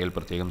എന്ന് പറയൽ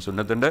പ്രത്യേകം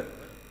സുന്നത്തുണ്ട്.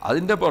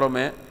 അതിൻ്റെ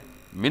പുറമെ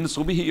മിൻ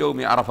സുബ്ഹി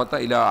യൗമി അറഫത്ത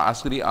ഇലാ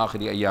അസ്രി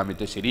ആഖിരി അയ്യാമി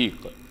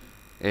തശ്രീഖ്,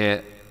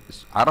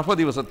 അറഫ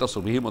ദിവസത്തെ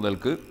സുബ്ഹി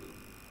മുതൽക്ക്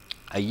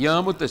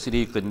അയ്യാമു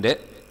തശ്രീഖിൻ്റെ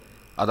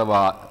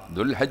അഥവാ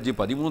ദുൽഹജ്ജ്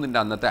 13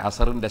 അന്നത്തെ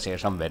അസറിൻ്റെ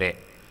ശേഷം വരെ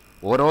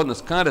ഓരോ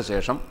നിസ്കാര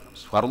ശേഷം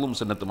ഫർളും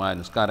സുന്നത്തുമായ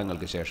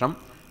നിസ്കാരങ്ങൾക്ക് ശേഷം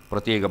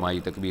പ്രത്യേകമായി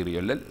തക്ബീർ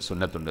ചൊല്ലൽ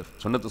സുന്നത്തുണ്ട്.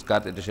 സുന്നത്ത്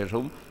നിസ്കാരത്തിൻ്റെ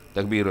ശേഷവും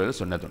തക്ബീർ ചൊല്ലൽ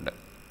സുന്നത്തുണ്ട്.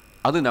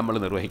 അത് നമ്മൾ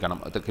നിർവഹിക്കണം.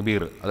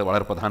 തക്ബീർ അത്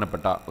വളരെ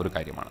പ്രധാനപ്പെട്ട ഒരു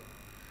കാര്യമാണ്.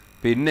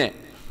 പിന്നെ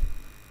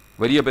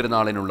വലിയ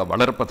പെരുന്നാളിനുള്ള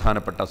വളരെ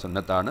പ്രധാനപ്പെട്ട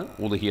സുന്നത്താണ്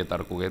ഉദ്ഹിയ്യത്ത്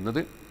അറുക്കുക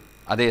എന്നത്.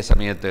 അതേ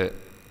സമയത്ത്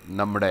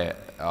നമ്മുടെ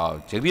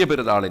ചെറിയ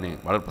പെരുന്നാളിന്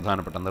വളരെ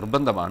പ്രധാനപ്പെട്ട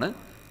നിർബന്ധമാണ്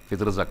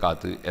ഫിത്ർ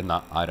സക്കാത്ത് എന്ന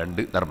ആ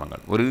 2 ധർമ്മങ്ങൾ.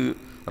 ഒരു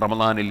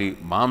റമദാനിൽ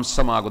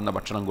മാംസമാകുന്ന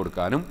ഭക്ഷണം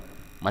കൊടുക്കാനും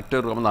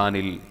മറ്റൊരു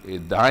റമദാനിൽ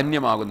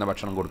ധാന്യമാകുന്ന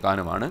ഭക്ഷണം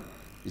കൊടുക്കാനുമാണ്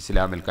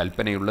ഇസ്ലാമിൽ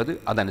കൽപ്പനയുള്ളത്.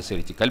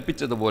 അതനുസരിച്ച്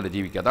കൽപ്പിച്ചതുപോലെ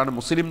ജീവിക്കുക. അതാണ്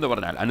മുസ്ലിം എന്ന്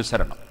പറഞ്ഞാൽ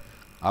അനുസരണം.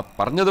 ആ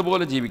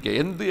പറഞ്ഞതുപോലെ ജീവിക്കുക.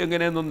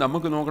 എങ്ങനെയൊന്നും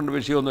നമുക്ക് നോക്കേണ്ട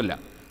വിഷയമൊന്നുമില്ല.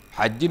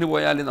 ഹജ്ജിന്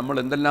പോയാൽ നമ്മൾ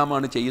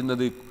എന്തെല്ലാമാണ്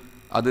ചെയ്യുന്നത്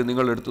അത്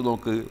നിങ്ങൾ എടുത്തു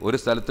നോക്ക്. ഒരു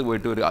സ്ഥലത്ത്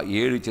പോയിട്ട് ഒരു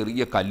 7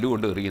 ചെറിയ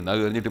കല്ലുകൊണ്ട് എറിയുന്നത്,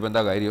 അത് കഴിഞ്ഞിട്ട് ഇപ്പോൾ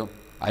എന്താ കാര്യം?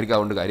 ആർക്കും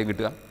അതുകൊണ്ട് കാര്യം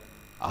കിട്ടുക?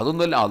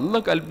 അതൊന്നുമല്ല.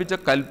 അള്ളാഹ്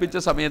കൽപ്പിച്ച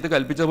സമയത്ത്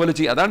കൽപ്പിച്ച പോലെ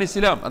ചെയ്യുക. അതാണ്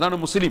ഇസ്ലാം, അതാണ്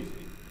മുസ്ലിം.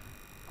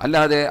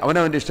 അല്ലാതെ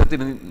അവനവൻ്റെ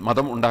ഇഷ്ടത്തിന്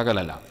മതം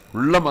ഉണ്ടാകലല്ല.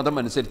 ഉള്ള മതം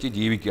അനുസരിച്ച്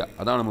ജീവിക്കുക,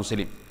 അതാണ്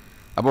മുസ്ലിം.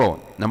 അപ്പോൾ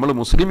നമ്മൾ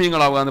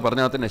മുസ്ലിമീങ്ങളാവുക എന്ന്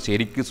പറഞ്ഞാൽ തന്നെ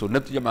ശരിക്ക്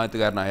സുന്നത്ത്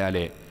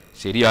ജമാഅത്തുകാരനായാലേ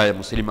ശരിയായ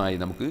മുസ്ലിമായി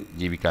നമുക്ക്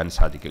ജീവിക്കാൻ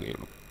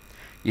സാധിക്കുകയുള്ളൂ.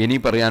 ഇനി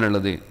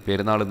പറയാനുള്ളത്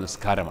പെരുന്നാൾ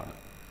നിസ്കാരമാണ്.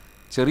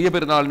 ചെറിയ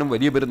പെരുന്നാളിനും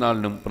വലിയ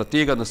പെരുന്നാളിനും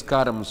പ്രത്യേക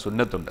നിസ്കാരം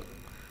സുന്നത്തുണ്ട്.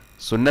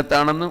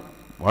 സുന്നത്താണെന്ന്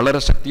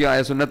വളരെ ശക്തിയായ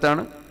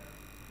സുന്നത്താണ്.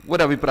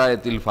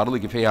 ഒരഭിപ്രായത്തിൽ ഫർദ്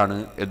കിഫയാണ്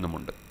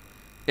എന്നുമുണ്ട്.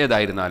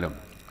 ഏതായിരുന്നാലും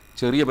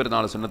ചെറിയ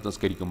പെരുന്നാൾ സുന്നത്ത്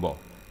നിസ്കരിക്കുമ്പോൾ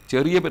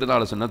ചെറിയ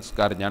പെരുന്നാൾ സുന്നത്ത്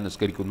നിസ്കാരം ഞാൻ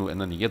നിസ്കരിക്കുന്നു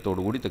എന്ന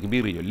നിയ്യത്തോടു കൂടി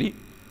തക്ബീർ ചൊല്ലി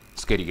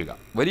നിസ്കരിക്കുക.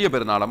 വലിയ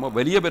പെരുന്നാളാകുമ്പോൾ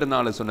വലിയ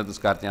പെരുന്നാൾ സുന്നത്ത്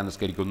നിസ്കാരത്തെ ഞാൻ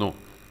നിസ്കരിക്കുന്നു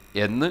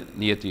എന്ന്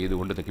നിയ്യത്ത്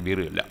ചെയ്തുകൊണ്ട് തക്ബീർ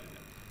ചൊല്ലാം.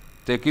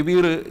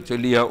 തക്ബീർ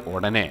ചൊല്ലിയ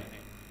ഉടനെ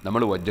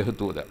നമ്മൾ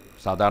വജ്ജഹത്ത് ഓതുക.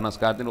 സാധാരണ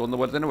നിസ്കാരത്തിന്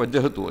ഒന്നുപോലെ തന്നെ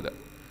വജ്ജഹത്ത് ഓതുക.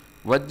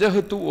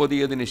 വജ്ജഹത്ത്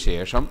ഓതിയതിന്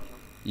ശേഷം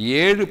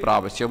 7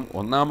 പ്രാവശ്യം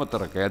ഒന്നാമത്തെ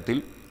റകഅത്തിൽ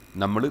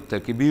നമ്മൾ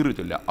തക്ബീർ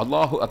ചൊല്ലുക.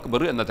 അല്ലാഹു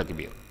അക്ബർ എന്ന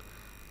തക്ബീർ.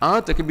 ആ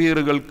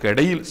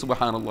തക്ബീറുകൾക്കിടയിൽ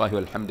സുബ്ഹാനല്ലാഹി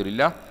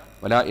വൽഹംദുലില്ലാഹ്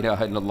വലാ ഇലാഹ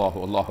ഇല്ലല്ലാഹു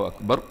അല്ലാഹു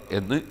അക്ബർ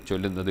എന്ന്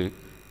ചൊല്ലുന്നത്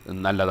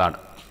നല്ലതാണ്.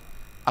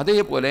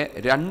 അതേപോലെ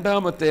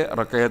രണ്ടാമത്തെ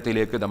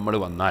റകഅത്തിലേക്ക് നമ്മൾ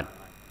വന്നാൽ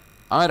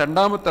ആ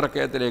രണ്ടാമത്തെ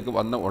റക്കയത്തിലേക്ക്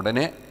വന്ന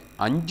ഉടനെ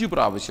 5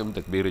 പ്രാവശ്യം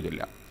തക്ബീർ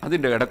ചൊല്ലാം.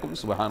 അതിൻ്റെ ഇടക്കും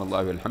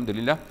സുബ്ഹാനല്ലാഹി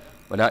വൽഹംദുലില്ലാഹ്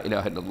വലാ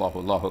ഇലാഹ ഇല്ലല്ലാഹു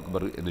അല്ലാഹു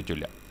അക്ബർ എന്ന്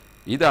ചൊല്ലാം.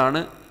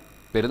 ഇതാണ്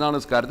പെരുന്നാൾ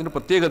നിസ്കാരത്തിന്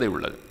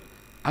പ്രത്യേകതയുള്ളത്.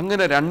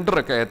 അങ്ങനെ 2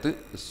 റക്കയത്ത്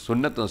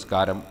സുന്നത്ത്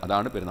നിസ്കാരം,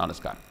 അതാണ് പെരുന്നാൾ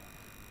നിസ്കാരം.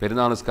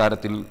 പെരുന്നാൾ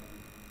നിസ്കാരത്തിൽ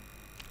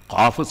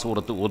ഖാഫ്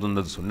സൂറത്ത്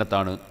ഓതുന്നത്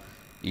സുന്നത്താണ്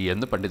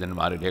എന്ന്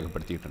പണ്ഡിതന്മാർ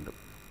രേഖപ്പെടുത്തിയിട്ടുണ്ട്.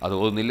 അത്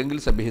ഓതുന്നില്ലെങ്കിൽ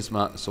സബ്ബിഹിസ്മ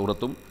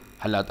സൂറത്തും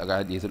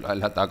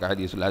അല്ലാത്ത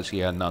ഹദീസുൽ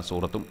ആശിയ എന്ന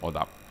സൂറത്തും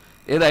ഓതാം.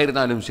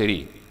 ഏതായിരുന്നാലും ശരി,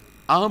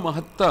 ആ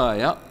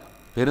മഹത്തായ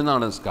പെരുന്നാൾ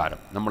നിസ്കാരം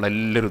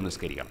നമ്മളെല്ലാവരും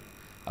നിസ്കരിക്കണം.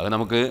 അത്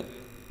നമുക്ക്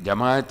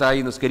ജമാഅത്തായി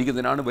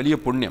നിസ്കരിക്കുന്നതിനാണ് വലിയ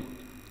പുണ്യം.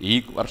 ഈ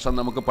വർഷം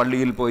നമുക്ക്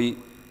പള്ളിയിൽ പോയി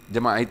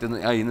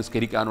ജമാഅത്തായി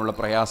നിസ്കരിക്കാനുള്ള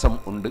പ്രയാസം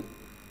ഉണ്ട്.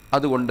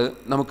 അതുകൊണ്ട്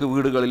നമുക്ക്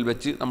വീടുകളിൽ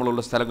വെച്ച്,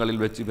 നമ്മളുള്ള സ്ഥലങ്ങളിൽ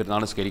വെച്ച്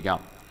പെരുന്നാൾ നിസ്കരിക്കാം.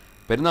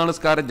 പെരുന്നാൾ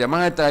നിസ്കാരം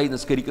ജമാഅത്തായി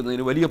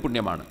നിസ്കരിക്കുന്നതിന് വലിയ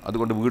പുണ്യമാണ്.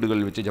 അതുകൊണ്ട്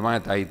വീടുകളിൽ വെച്ച്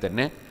ജമാഅത്തായി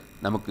തന്നെ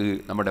നമുക്ക്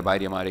നമ്മുടെ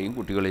ഭാര്യമാരെയും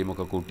കുട്ടികളെയും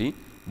ഒക്കെ കൂട്ടി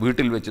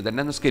വീട്ടിൽ വെച്ച്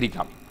തന്നെ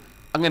നിസ്കരിക്കാം.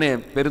 അങ്ങനെ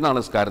പെരുന്നാൾ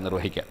നിസ്കാരം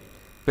നിർവഹിക്കാം.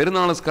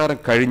 പെരുന്നാൾ നിസ്കാരം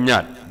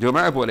കഴിഞ്ഞാൽ,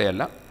 ജുമുഅ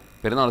പോലെയല്ല,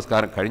 പെരുന്നാൾ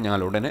നിസ്കാരം കഴിഞ്ഞാൽ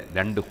ഉടനെ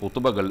 2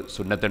 ഖുതുബകൾ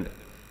സുന്നത്തുണ്ട്.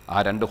 ആ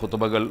 2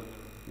 ഖുതുബകൾ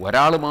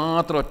ഒരാൾ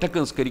മാത്രം ഒറ്റക്ക്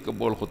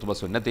നിസ്കരിക്കുമ്പോൾ ഖുതുബ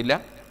സുന്നത്തില്ല,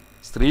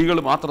 സ്ത്രീകൾ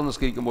മാത്രം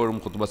നിസ്കരിക്കുമ്പോഴും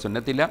ഖുതുബ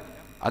സുന്നത്തില്ല.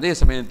 അതേ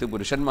സമയത്ത്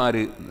പുരുഷന്മാർ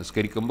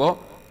നിസ്കരിക്കുമ്പോൾ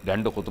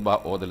 2 ഖുതുബ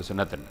ഓതൽ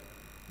സുന്നത്തുണ്ട്.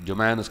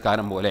 ജുമുഅ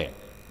നിസ്കാരം പോലെ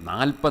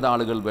 40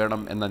 ആളുകൾ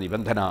വേണം എന്ന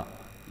നിബന്ധന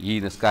ഈ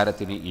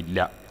നിസ്കാരത്തിന് ഇല്ല,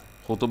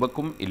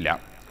 ഖുതുബക്കും ഇല്ല.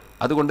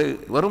 അതുകൊണ്ട്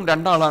വെറും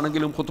 2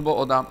 ആളാണെങ്കിലും ഖുതുബ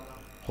ഓതാം.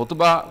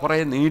 ഖുതുബ കുറേ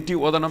നീട്ടി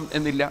ഓതണം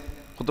എന്നില്ല.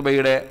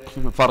 ഖുതുബയുടെ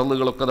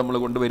ഫർളുകളൊക്കെ നമ്മൾ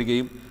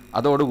കൊണ്ടുവരികയും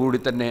അതോടുകൂടി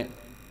തന്നെ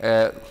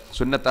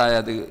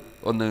സുന്നത്തായത്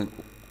ഒന്ന്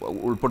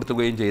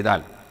ഉൾപ്പെടുത്തുകയും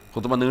ചെയ്താൽ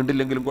ഖുതുബ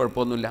നീണ്ടില്ലെങ്കിലും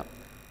കുഴപ്പമൊന്നുമില്ല.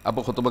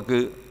 അപ്പോൾ ഖുതുബക്ക്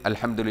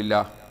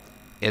അൽഹംദുലില്ലാഹ്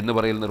എന്ന്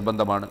പറയൽ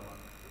നിർബന്ധമാണ്.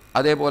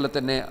 അതേപോലെ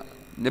തന്നെ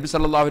നബി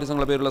സല്ലല്ലാഹു അലൈഹി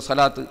വസല്ലം പേരുള്ള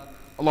സലാത്ത്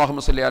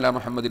അല്ലാഹുമ്മ സല്ലി അലാ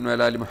മുഹമ്മദിൻ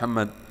വഅലാ ആലി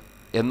മുഹമ്മദ്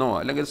എന്നോ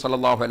അല്ലെങ്കിൽ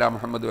സല്ലല്ലാഹു അലാ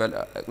മുഹമ്മദ്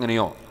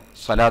എങ്ങനെയോ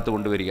സലാത്ത്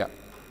കൊണ്ടുവരിക.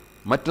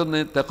 മറ്റൊന്ന്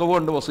തഖ്വ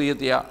കൊണ്ട്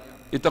വസിയ്യത്ത് ചെയ്യുക,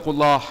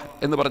 ഇത്തഖുല്ലാഹ്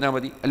എന്ന് പറഞ്ഞാൽ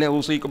മതി, അല്ലെങ്കിൽ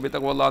ഊസീക്കും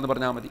ഇത്തഖുല്ലാഹ് എന്ന്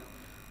പറഞ്ഞാൽ മതി,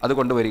 അത്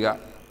കൊണ്ടുവരിക.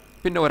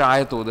 പിന്നെ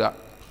ഒരായത്ത് ഓതുക,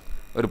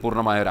 ഒരു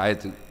പൂർണ്ണമായ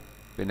ഒരായത്ത്,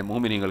 പിന്നെ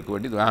മുഅ്മിനീങ്ങൾക്ക്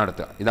വേണ്ടി ദുആ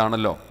നടത്തുക.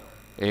 ഇതാണല്ലോ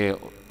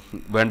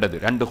വേണ്ടത്.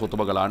 2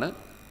 ഖുതുബകളാണ്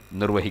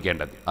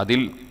നിർവഹിക്കേണ്ടത്.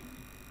 അതിൽ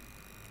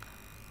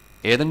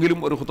ഏതെങ്കിലും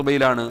ഒരു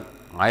ഖുതുബയിലാണ്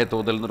ആയത്ത്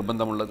ഓതൽ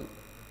നിർബന്ധമുള്ളത്.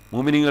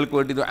 മുഅ്മിനീങ്ങൾക്ക്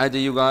വേണ്ടി ദുആ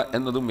ചെയ്യുക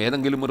എന്നതും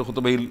ഏതെങ്കിലും ഒരു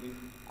ഖുതുബയിൽ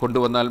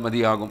കൊണ്ടുവന്നാൽ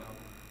മതിയാകും.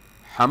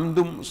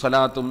 ഹംദും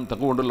സലാത്തും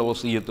തഖ്വ കൊണ്ടുള്ള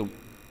വസിയ്യത്തും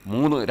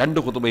 2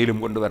 ഖുതുബയിലും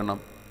കൊണ്ടുവരണം.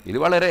 ഇത്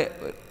വളരെ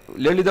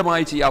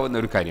ലളിതമായി ചെയ്യാവുന്ന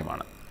ഒരു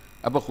കാര്യമാണ്.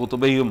 അപ്പോൾ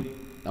ഖുതുബയും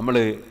നമ്മൾ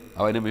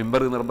അവന്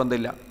മിമ്പർ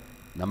നിർബന്ധമില്ല,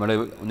 നമ്മൾ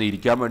ഒന്ന്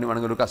ഇരിക്കാൻ വേണ്ടി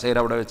വേണമെങ്കിൽ ഒരു കസേര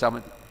അവിടെ വെച്ചാൽ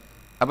മതി.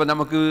 അപ്പോൾ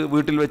നമുക്ക്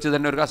വീട്ടിൽ വെച്ച്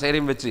തന്നെ ഒരു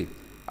കസേരയും വെച്ച്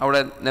അവിടെ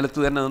നിലത്ത്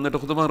തന്നെ നിന്നിട്ട്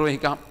ഖുതുബ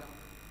നിർവഹിക്കാം.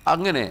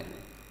 അങ്ങനെ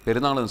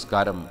പെരുന്നാൾ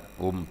നിസ്കാരവും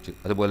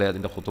അതുപോലെ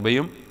അതിൻ്റെ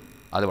ഖുതുബയും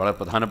അത് വളരെ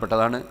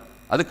പ്രധാനപ്പെട്ടതാണ്.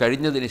 അത്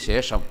കഴിഞ്ഞതിന്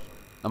ശേഷം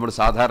നമ്മൾ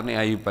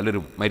സാധാരണയായി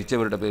പലരും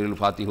മരിച്ചവരുടെ പേരിൽ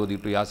ഫാത്തിഹ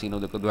ഓതിയിട്ട് യാസീൻ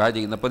ഓതിയൊക്കെ ദുആ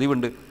ചെയ്യുന്ന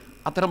പതിവുണ്ട്.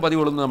 അത്തരം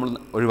പതിവുകളൊന്നും നമ്മൾ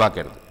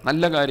ഒഴിവാക്കരുത്.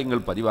 നല്ല കാര്യങ്ങൾ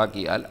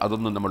പതിവാക്കിയാൽ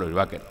അതൊന്നും നമ്മൾ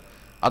ഒഴിവാക്കരുത്.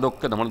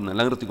 അതൊക്കെ നമ്മൾ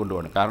നിലനിർത്തിക്കൊണ്ടു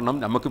പോകണം. കാരണം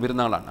നമുക്ക്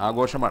പെരുന്നാളാണ്,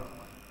 ആഘോഷമാണ്.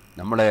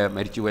 നമ്മളെ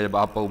മരിച്ചുപോയ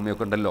ബാപ്പ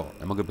ഉമ്മയൊക്കെ ഉണ്ടല്ലോ,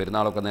 നമുക്ക്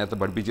പെരുന്നാളൊക്കെ നേരത്തെ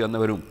പഠിപ്പിച്ച്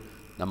തന്നവരും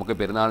നമുക്ക്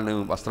പെരുന്നാളിന്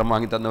വസ്ത്രം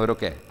വാങ്ങി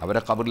തന്നവരൊക്കെ,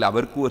 അവരെ ഖബറിൽ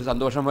അവർക്കും ഒരു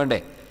സന്തോഷം വേണ്ടേ?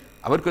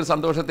 അവർക്കൊരു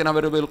സന്തോഷത്തിന്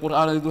അവർ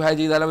ഖുർആൻ ദുആ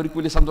ചെയ്താൽ അവർക്ക്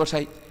വലിയ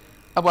സന്തോഷമായി.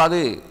 അപ്പോൾ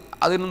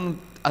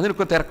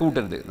അതിനൊക്കെ തിരക്ക്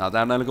കൂട്ടരുത്.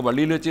 സാധാരണ നമുക്ക്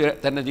പള്ളിയിൽ വെച്ച്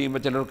തന്നെ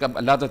ചെയ്യുമ്പോൾ ചിലർക്ക്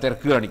അല്ലാത്ത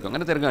തിരക്ക് കാണിക്കും.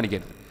 അങ്ങനെ തിരക്ക്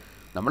കാണിക്കരുത്.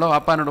 നമ്മളെ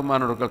വാപ്പാനോടും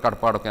ഉമ്മാനോടൊക്കെ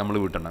കടപ്പാടൊക്കെ നമ്മൾ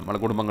വീട്ടണം. നമ്മളെ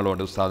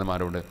കുടുംബങ്ങളോട്,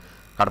 ഉസ്താദുമാരോട്,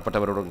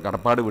 കടപ്പെട്ടവരോട്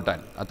കടപ്പാട് വീട്ടാൻ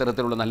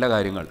അത്തരത്തിലുള്ള നല്ല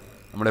കാര്യങ്ങൾ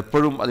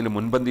നമ്മളെപ്പോഴും അതിൽ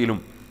മുൻപന്തിയിലും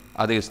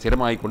അത്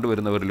സ്ഥിരമായി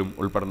കൊണ്ടുവരുന്നവരിലും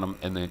ഉൾപ്പെടണം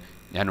എന്ന്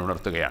ഞാൻ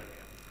ഉണർത്തുകയാണ്.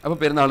 അപ്പോൾ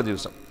പെരുന്നാൾ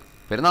ദിവസം,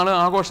 പെരുന്നാൾ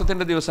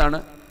ആഘോഷത്തിൻ്റെ ദിവസമാണ്.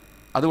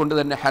 അതുകൊണ്ട്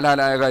തന്നെ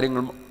ഹലാലായ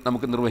കാര്യങ്ങൾ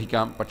നമുക്ക്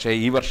നിർവഹിക്കാം. പക്ഷേ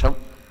ഈ വർഷം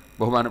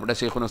ബഹുമാനപ്പെട്ട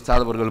ശൈഖുന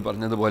ഉസ്താദ് അവറുകൾ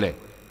പറഞ്ഞതുപോലെ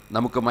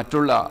നമുക്ക്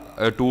മറ്റുള്ള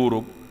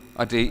ടൂറും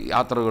മറ്റ്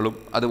യാത്രകളും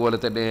അതുപോലെ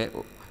തന്നെ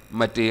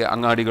മറ്റ്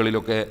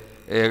അങ്ങാടികളിലൊക്കെ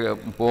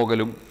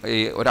പോകലും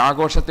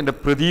ഒരാഘോഷത്തിൻ്റെ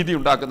പ്രതീതി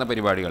ഉണ്ടാക്കുന്ന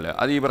പരിപാടികൾ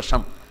അത് ഈ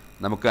വർഷം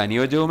നമുക്ക്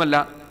അനുയോജ്യവുമല്ല,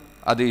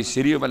 അത്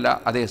ശരിയുമല്ല.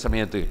 അതേ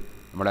സമയത്ത്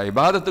നമ്മുടെ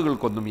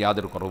ഇബാദത്തുകൾക്കൊന്നും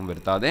യാതൊരു കുറവും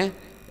വരുത്താതെ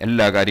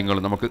എല്ലാ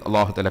കാര്യങ്ങളും നമുക്ക്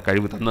അല്ലാഹു തആല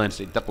കഴിവ്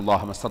തന്നതനുസരിച്ച്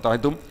ഇത്തഖുല്ലാഹ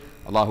മസ്തതഅ്തും,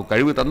 അല്ലാഹു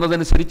കഴിവ്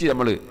തന്നതനുസരിച്ച്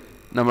നമ്മൾ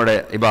നമ്മുടെ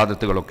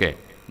ഇബാദത്തുകളൊക്കെ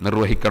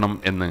നിർവഹിക്കണം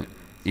എന്ന്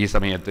ഈ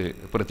സമയത്ത്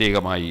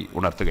പ്രത്യേകമായി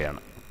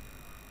ഉണർത്തുകയാണ്.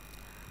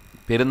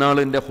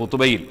 പെരുന്നാളിൻ്റെ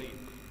ഖുതുബയിൽ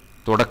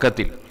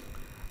തുടക്കത്തിൽ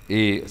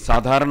ഈ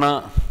സാധാരണ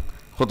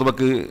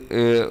ഖുതുബക്ക്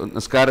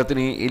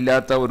നിസ്കാരത്തിന്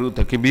ഇല്ലാത്ത ഒരു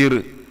തക്ബീർ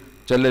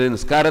ചൊല്ലൽ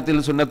നിസ്കാരത്തിൽ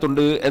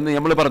സുന്നത്തുണ്ട് എന്ന്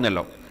നമ്മൾ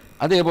പറഞ്ഞല്ലോ.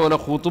 അതേപോലെ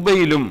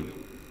ഖുതുബയിലും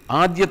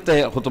ആദ്യത്തെ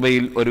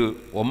ഖുതുബയിൽ ഒരു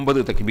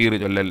 9 തക്ബീർ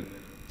ചൊല്ലൽ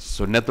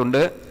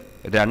സുന്നത്തുണ്ട്,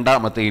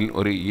 രണ്ടാമത്തെയിൽ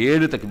ഒരു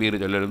 7 തക്ബീർ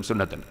ചൊല്ലലും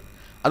സുന്നത്തുണ്ട്.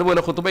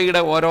 അതുപോലെ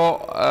ഖുതുബയുടെ ഓരോ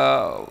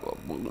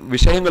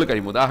വിഷയങ്ങൾ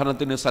കഴിയുമ്പോൾ,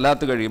 ഉദാഹരണത്തിന്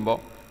സലാത്ത് കഴിയുമ്പോൾ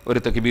ഒരു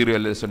തക്ബീർ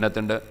ചൊല്ലൽ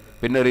സുന്നത്തുണ്ട്,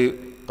 പിന്നെ ഒരു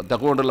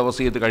തഖ്വ കൊണ്ടുള്ള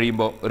വസിയ്യത്ത്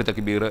കഴിയുമ്പോൾ ഒരു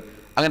തക്ബീർ,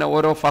 അങ്ങനെ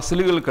ഓരോ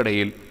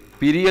ഫസ്ലുകൾക്കിടയിൽ,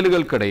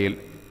 പിരിയലുകൾക്കിടയിൽ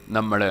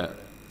നമ്മൾ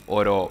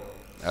ഓരോ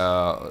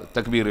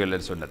തക്ബീർ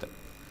ചൊല്ലൽ സുന്നത്ത്.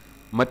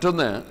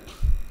 മറ്റൊന്ന്,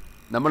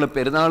 നമ്മൾ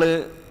പെരുന്നാൾ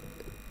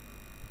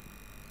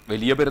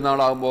വലിയ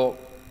പെരുന്നാളാകുമ്പോൾ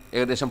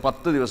ഏകദേശം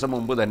 10 ദിവസം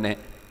മുമ്പ് തന്നെ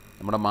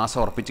നമ്മുടെ മാസം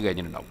ഉറപ്പിച്ച്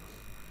കഴിഞ്ഞിട്ടുണ്ടാവും.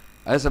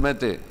 അതേ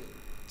സമയത്ത്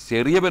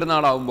ചെറിയ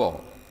പെരുന്നാളാവുമ്പോൾ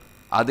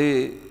അത്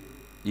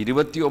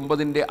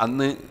 29-ൻ്റെ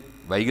അന്ന്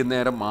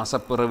വൈകുന്നേരം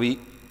മാസപ്പിറവി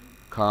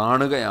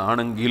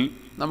കാണുകയാണെങ്കിൽ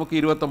നമുക്ക്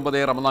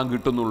 29 റമദാൻ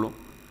കിട്ടുന്നുള്ളൂ.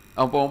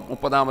 അപ്പോൾ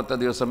 30-ാമത്തെ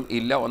ദിവസം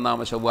ഇല്ല,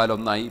 1-ാം ശവ്വാൽ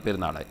 1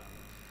 പെരുന്നാളായി.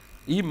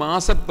 ഈ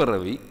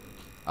മാസപ്പിറവി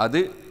അത്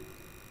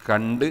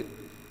കണ്ട്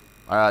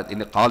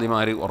അതിൻ്റെ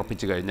ഖാദിമാർ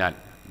ഉറപ്പിച്ച് കഴിഞ്ഞാൽ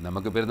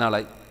നമുക്ക്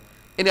പെരുന്നാളായി.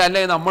 ഇനി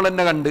അല്ലെങ്കിൽ നമ്മൾ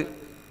തന്നെ കണ്ട്,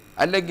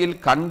 അല്ലെങ്കിൽ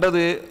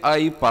കണ്ടത്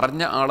ആയി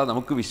പറഞ്ഞ ആളെ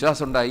നമുക്ക്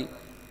വിശ്വാസമുണ്ടായി,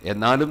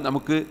 എന്നാലും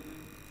നമുക്ക്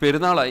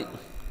പെരുന്നാളായി.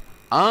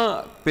 ആ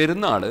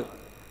പെരുന്നാൾ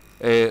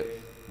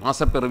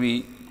മാസപ്പിറവി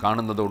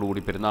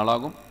കാണുന്നതോടുകൂടി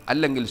പെരുന്നാളാകും,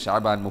 അല്ലെങ്കിൽ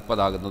ഷാബാൻ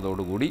 30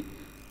 ആകുന്നതോടുകൂടി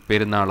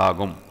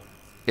പെരുന്നാളാകും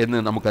എന്ന്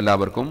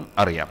നമുക്കെല്ലാവർക്കും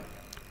അറിയാം.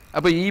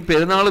 അപ്പോൾ ഈ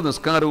പെരുന്നാൾ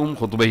നിസ്കാരവും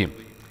ഖുത്ബയും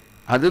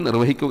അത്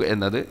നിർവഹിക്കുക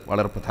എന്നത്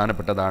വളരെ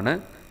പ്രധാനപ്പെട്ടതാണ്.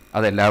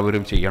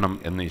 അതെല്ലാവരും ചെയ്യണം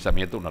എന്ന് ഈ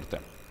സമയത്ത്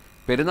ഉണർത്തുകയാണ്.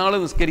 പെരുന്നാൾ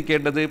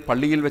നിസ്കരിക്കേണ്ടത്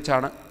പള്ളിയിൽ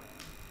വെച്ചാണ്.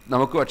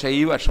 നമുക്ക് പക്ഷേ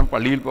ഈ വർഷം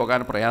പള്ളിയിൽ പോകാൻ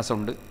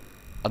പ്രയാസമുണ്ട്,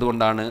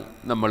 അതുകൊണ്ടാണ്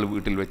നമ്മൾ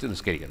വീട്ടിൽ വെച്ച്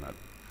നിസ്കരിക്കുന്നത്.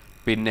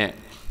 പിന്നെ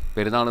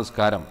പെരുന്നാൾ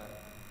നിസ്കാരം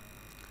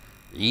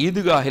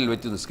ഈദ്ഗാഹിൽ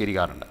വെച്ച്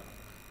നിസ്കരിക്കാറുണ്ട്.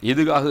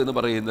 ഈദ്ഗാഹ് എന്ന്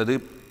പറയുന്നത്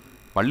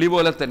പള്ളി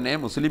പോലെ തന്നെ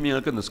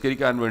മുസ്ലിമീങ്ങൾക്ക്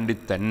നിസ്കരിക്കാൻ വേണ്ടി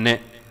തന്നെ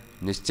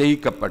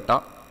നിശ്ചയിക്കപ്പെട്ട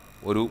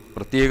ഒരു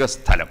പ്രത്യേക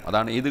സ്ഥലം,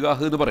 അതാണ്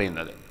ഈദ്ഗാഹ് എന്ന്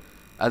പറയുന്നത്.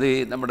 അത്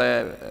നമ്മുടെ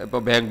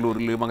ഇപ്പോൾ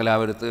ബാംഗ്ലൂരിൽ,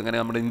 മംഗലാപുരത്ത്, അങ്ങനെ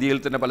നമ്മുടെ ഇന്ത്യയിൽ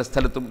തന്നെ പല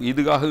സ്ഥലത്തും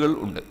ഈദ്ഗാഹുകൾ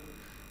ഉണ്ട്,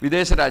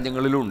 വിദേശ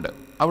രാജ്യങ്ങളിലും ഉണ്ട്.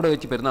 അവിടെ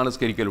വെച്ച് പെരുന്നാൾ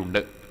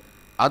നിസ്കരിക്കലുണ്ട്.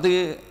 അത്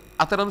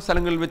അത്തരം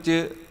സ്ഥലങ്ങളിൽ വെച്ച്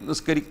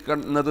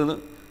നിസ്കരിക്കുന്നത്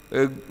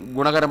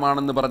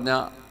ഗുണകരമാണെന്ന് പറഞ്ഞ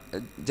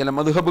ചില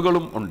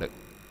മദ്ഹബുകളും ഉണ്ട്.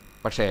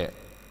 പക്ഷേ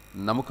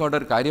നമുക്കവിടെ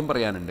ഒരു കാര്യം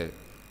പറയാനുണ്ട്.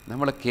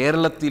 നമ്മളെ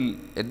കേരളത്തിൽ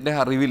എൻ്റെ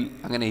അറിവിൽ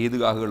അങ്ങനെ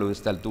ഈദ്ഗാഹുകൾ ഒരു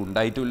സ്ഥലത്തും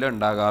ഉണ്ടായിട്ടുമില്ല,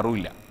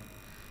 ഉണ്ടാകാറുമില്ല.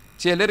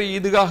 ചിലർ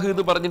ഈദ്ഗാഹ്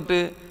എന്ന് പറഞ്ഞിട്ട്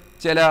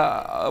ചില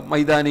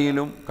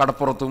മൈതാനിയിലും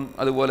കടപ്പുറത്തും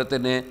അതുപോലെ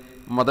തന്നെ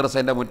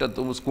മദ്രസേൻ്റെ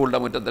മുറ്റത്തും സ്കൂളിൻ്റെ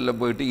മുറ്റത്തെല്ലാം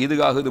പോയിട്ട്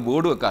ഈദ്ഗാഹ് ഇത്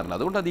ബോർഡ് വെക്കാറുണ്ട്.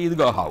 അതുകൊണ്ട് അത്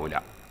ഈദ്ഗാഹ് ആവില്ല,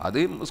 അത്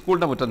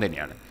സ്കൂളിൻ്റെ മുറ്റം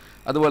തന്നെയാണ്.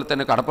 അതുപോലെ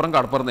തന്നെ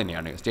കടപ്പുറം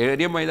തന്നെയാണ്.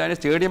 സ്റ്റേഡിയം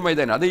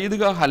മൈതാനി അത്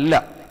ഈദ്ഗാഹ് അല്ല.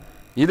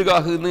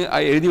 ഈദ്ഗാഹ് എന്ന്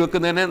എഴുതി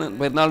വെക്കുന്നതിനെ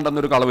പെരുന്നാളിൻ്റെ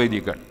അന്നൊരു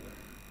കളവെഴുതിയേക്കാണ്.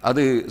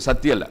 അത്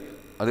സത്യമല്ല,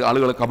 അത്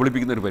ആളുകളെ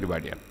കബളിപ്പിക്കുന്ന ഒരു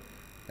പരിപാടിയാണ്.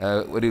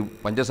 ഒരു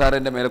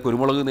പഞ്ചസാരൻ്റെ മേലെ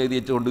കുരുമുളക് എഴുതി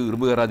വെച്ചുകൊണ്ട്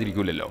ഇറുമ്പ്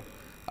കയറാതിരിക്കില്ലല്ലോ.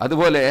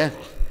 അതുപോലെ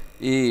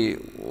ഈ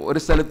ഒരു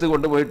സ്ഥലത്ത്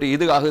കൊണ്ടുപോയിട്ട്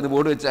ഈദ്ഗാഹ് എന്ന്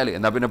ബോർഡ് വെച്ചാൽ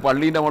എന്നാൽ പിന്നെ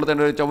പള്ളീൻ്റെ മുകളിൽ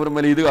തന്നെ ഒരു ചുമരും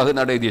മേലെ ഈദ്ഗാഹ്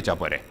എന്നാണ് എഴുതി വെച്ചാൽ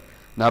പോരെ.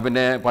 എന്നാൽ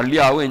പിന്നെ പള്ളി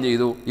ആവുകയും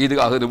ചെയ്തു,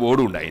 ഈദ്ഗാഹ് എന്ന്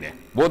ബോർഡും ഉണ്ടായിനെ,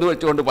 ബോർഡ്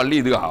വെച്ചുകൊണ്ട് പള്ളി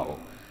ഈദ്ഗാഹ് ആവും.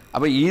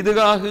 അപ്പോൾ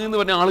ഈദ്ഗാഹ് എന്ന്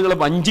പറഞ്ഞാൽ ആളുകളെ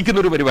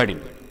വഞ്ചിക്കുന്നൊരു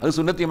പരിപാടിയുണ്ട്. അത്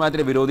സുന്നത്ത്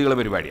ജമാഅത്തിൻ്റെ വിരോധികളുടെ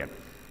പരിപാടിയാണ്.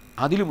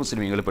 അതിൽ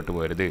മുസ്ലിമീങ്ങൾ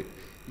പെട്ടുപോകരുത്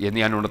എന്ന്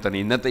ഞാനോട് തന്നെ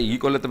ഇന്നത്തെ ഈ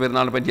കൊല്ലത്തെ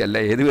പെരുന്നാളിനെ പറ്റിയല്ല,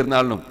 ഏത്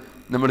പെരുന്നാളിനും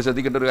നമ്മൾ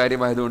ശ്രദ്ധിക്കേണ്ട ഒരു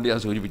കാര്യമായതുകൊണ്ട് ഞാൻ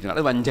സൂചിപ്പിച്ചു.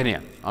 അത്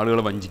വഞ്ചനയാണ്,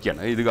 ആളുകളെ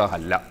വഞ്ചിക്കുകയാണ്. ഈദ്ഗാഹ്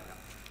അല്ല,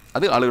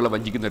 അത് ആളുകളെ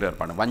വഞ്ചിക്കുന്ന ഒരു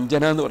ഏർപ്പാടാണ്.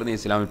 വഞ്ചന എന്ന് പറഞ്ഞാൽ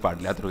ഇസ്ലാമിൽ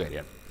പാടില്ലാത്തൊരു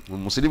കാര്യമാണ്.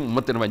 മുസ്ലിം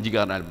ഉമ്മത്തിന്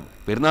വഞ്ചിക്കാറിനാൽ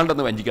പെരുന്നാളിൻ്റെ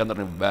അന്ന് വഞ്ചിക്കാന്ന്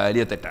പറഞ്ഞാൽ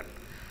വലിയ തെറ്റാണ്.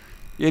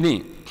 ഇനി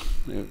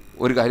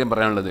ഒരു കാര്യം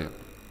പറയാനുള്ളത്,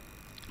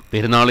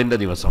 പെരുന്നാളിൻ്റെ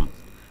ദിവസം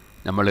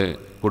നമ്മൾ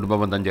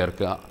കുടുംബബന്ധം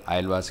ചേർക്കുക,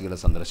 അയൽവാസികളെ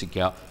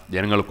സന്ദർശിക്കുക,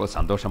 ജനങ്ങൾക്ക്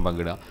സന്തോഷം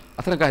പങ്കിടുക,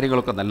 അത്തരം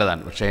കാര്യങ്ങളൊക്കെ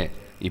നല്ലതാണ്. പക്ഷേ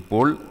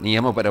ഇപ്പോൾ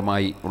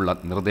നിയമപരമായി ഉള്ള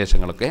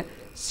നിർദ്ദേശങ്ങളൊക്കെ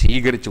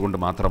സ്വീകരിച്ചുകൊണ്ട്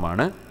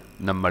മാത്രമാണ്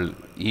നമ്മൾ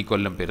ഈ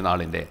കൊല്ലം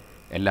പെരുന്നാളിൻ്റെ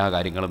എല്ലാ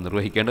കാര്യങ്ങളും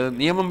നിർവഹിക്കേണ്ടത്.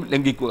 നിയമം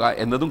ലംഘിക്കുക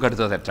എന്നതും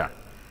കടുത്ത തെറ്റാണ്.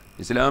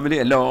 ഇസ്ലാമിൽ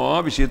എല്ലാ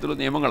വിഷയത്തിലും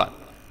നിയമങ്ങളാണ്.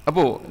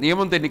 അപ്പോൾ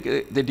നിയമം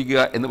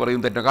തെറ്റിക്കുക എന്ന്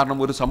പറയും തെറ്റാണ്. കാരണം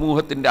ഒരു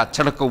സമൂഹത്തിൻ്റെ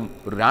അച്ചടക്കവും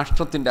ഒരു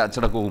രാഷ്ട്രത്തിൻ്റെ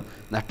അച്ചടക്കവും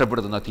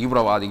നഷ്ടപ്പെടുത്തുന്ന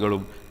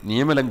തീവ്രവാദികളും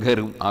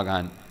നിയമലംഘകരും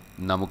ആകാൻ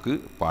നമുക്ക്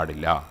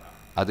പാടില്ല.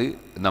 അത്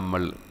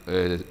നമ്മൾ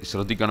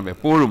ശ്രദ്ധിക്കണം,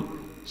 എപ്പോഴും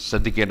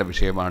ശ്രദ്ധിക്കേണ്ട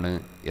വിഷയമാണ്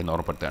എന്ന്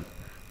ഓർപ്പെടുത്തുകയാണ്.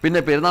 പിന്നെ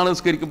പെരുന്നാൾ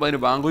നിസ്കരിക്കുമ്പോൾ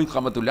അതിന് ബാങ്കുൽ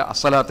ഖമത്തുല്ല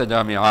അസ്സലാത്ത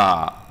ജാമിഅ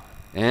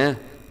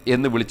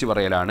എന്ന് വിളിച്ചു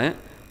പറയലാണ്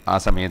ആ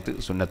സമയത്ത്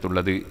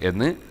സുന്നത്തുള്ളത്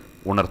എന്ന്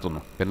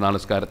ഉണർത്തുന്നു. പെരുന്നാൾ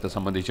നിസ്കാരത്തെ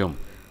സംബന്ധിച്ചും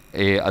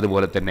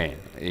അതുപോലെ തന്നെ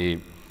ഈ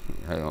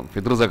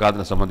ഫിത്ർ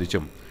സക്കാത്തിനെ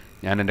സംബന്ധിച്ചും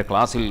ഞാൻ എൻ്റെ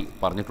ക്ലാസ്സിൽ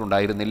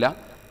പറഞ്ഞിട്ടുണ്ടായിരുന്നില്ല.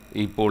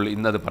 ഇപ്പോൾ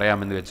ഇന്നത്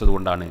പറയാമെന്ന്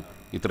വെച്ചതുകൊണ്ടാണ്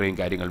ഇത്രയും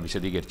കാര്യങ്ങൾ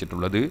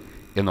വിശദീകരിച്ചിട്ടുള്ളത്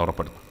എന്ന്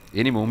ഉറപ്പെടുത്തും.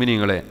 ഇനി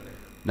മുഅ്മിനീങ്ങളെ,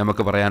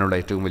 നമുക്ക് പറയാനുള്ള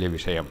ഏറ്റവും വലിയ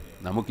വിഷയം,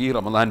 നമുക്ക് ഈ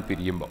റമദാൻ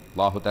പിരിയുമ്പോൾ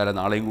അല്ലാഹു തആല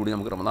നാളെയും കൂടി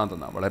നമുക്ക് റമദാൻ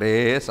തന്ന വളരെ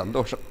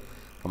സന്തോഷം.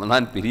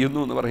 റമദാൻ പിരിയുന്നു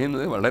എന്ന്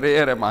പറയുന്നത്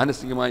വളരെയേറെ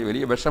മാനസികമായി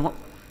വലിയ വിഷമം.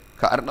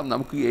 കാരണം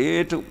നമുക്ക്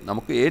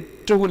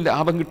ഏറ്റവും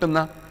ലാഭം കിട്ടുന്ന,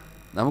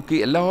 നമുക്ക്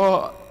എല്ലാ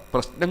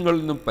പ്രശ്നങ്ങളിൽ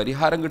നിന്നും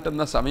പരിഹാരം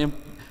കിട്ടുന്ന സമയം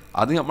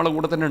അത് നമ്മളെ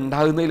കൂടെ തന്നെ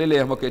ഉണ്ടാകുന്നതിലല്ലേ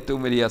നമുക്ക്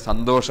ഏറ്റവും വലിയ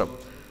സന്തോഷം.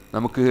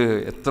 നമുക്ക്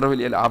എത്ര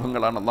വലിയ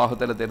ലാഭങ്ങളാണ് അല്ലാഹു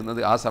തആല തരുന്നത്.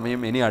 ആ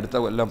സമയം ഇനി അടുത്ത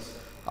കൊല്ലം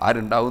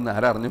ആരുണ്ടാവുമെന്ന്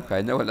ആരറിഞ്ഞു?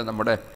 കഴിഞ്ഞ കൊല്ലം നമ്മുടെ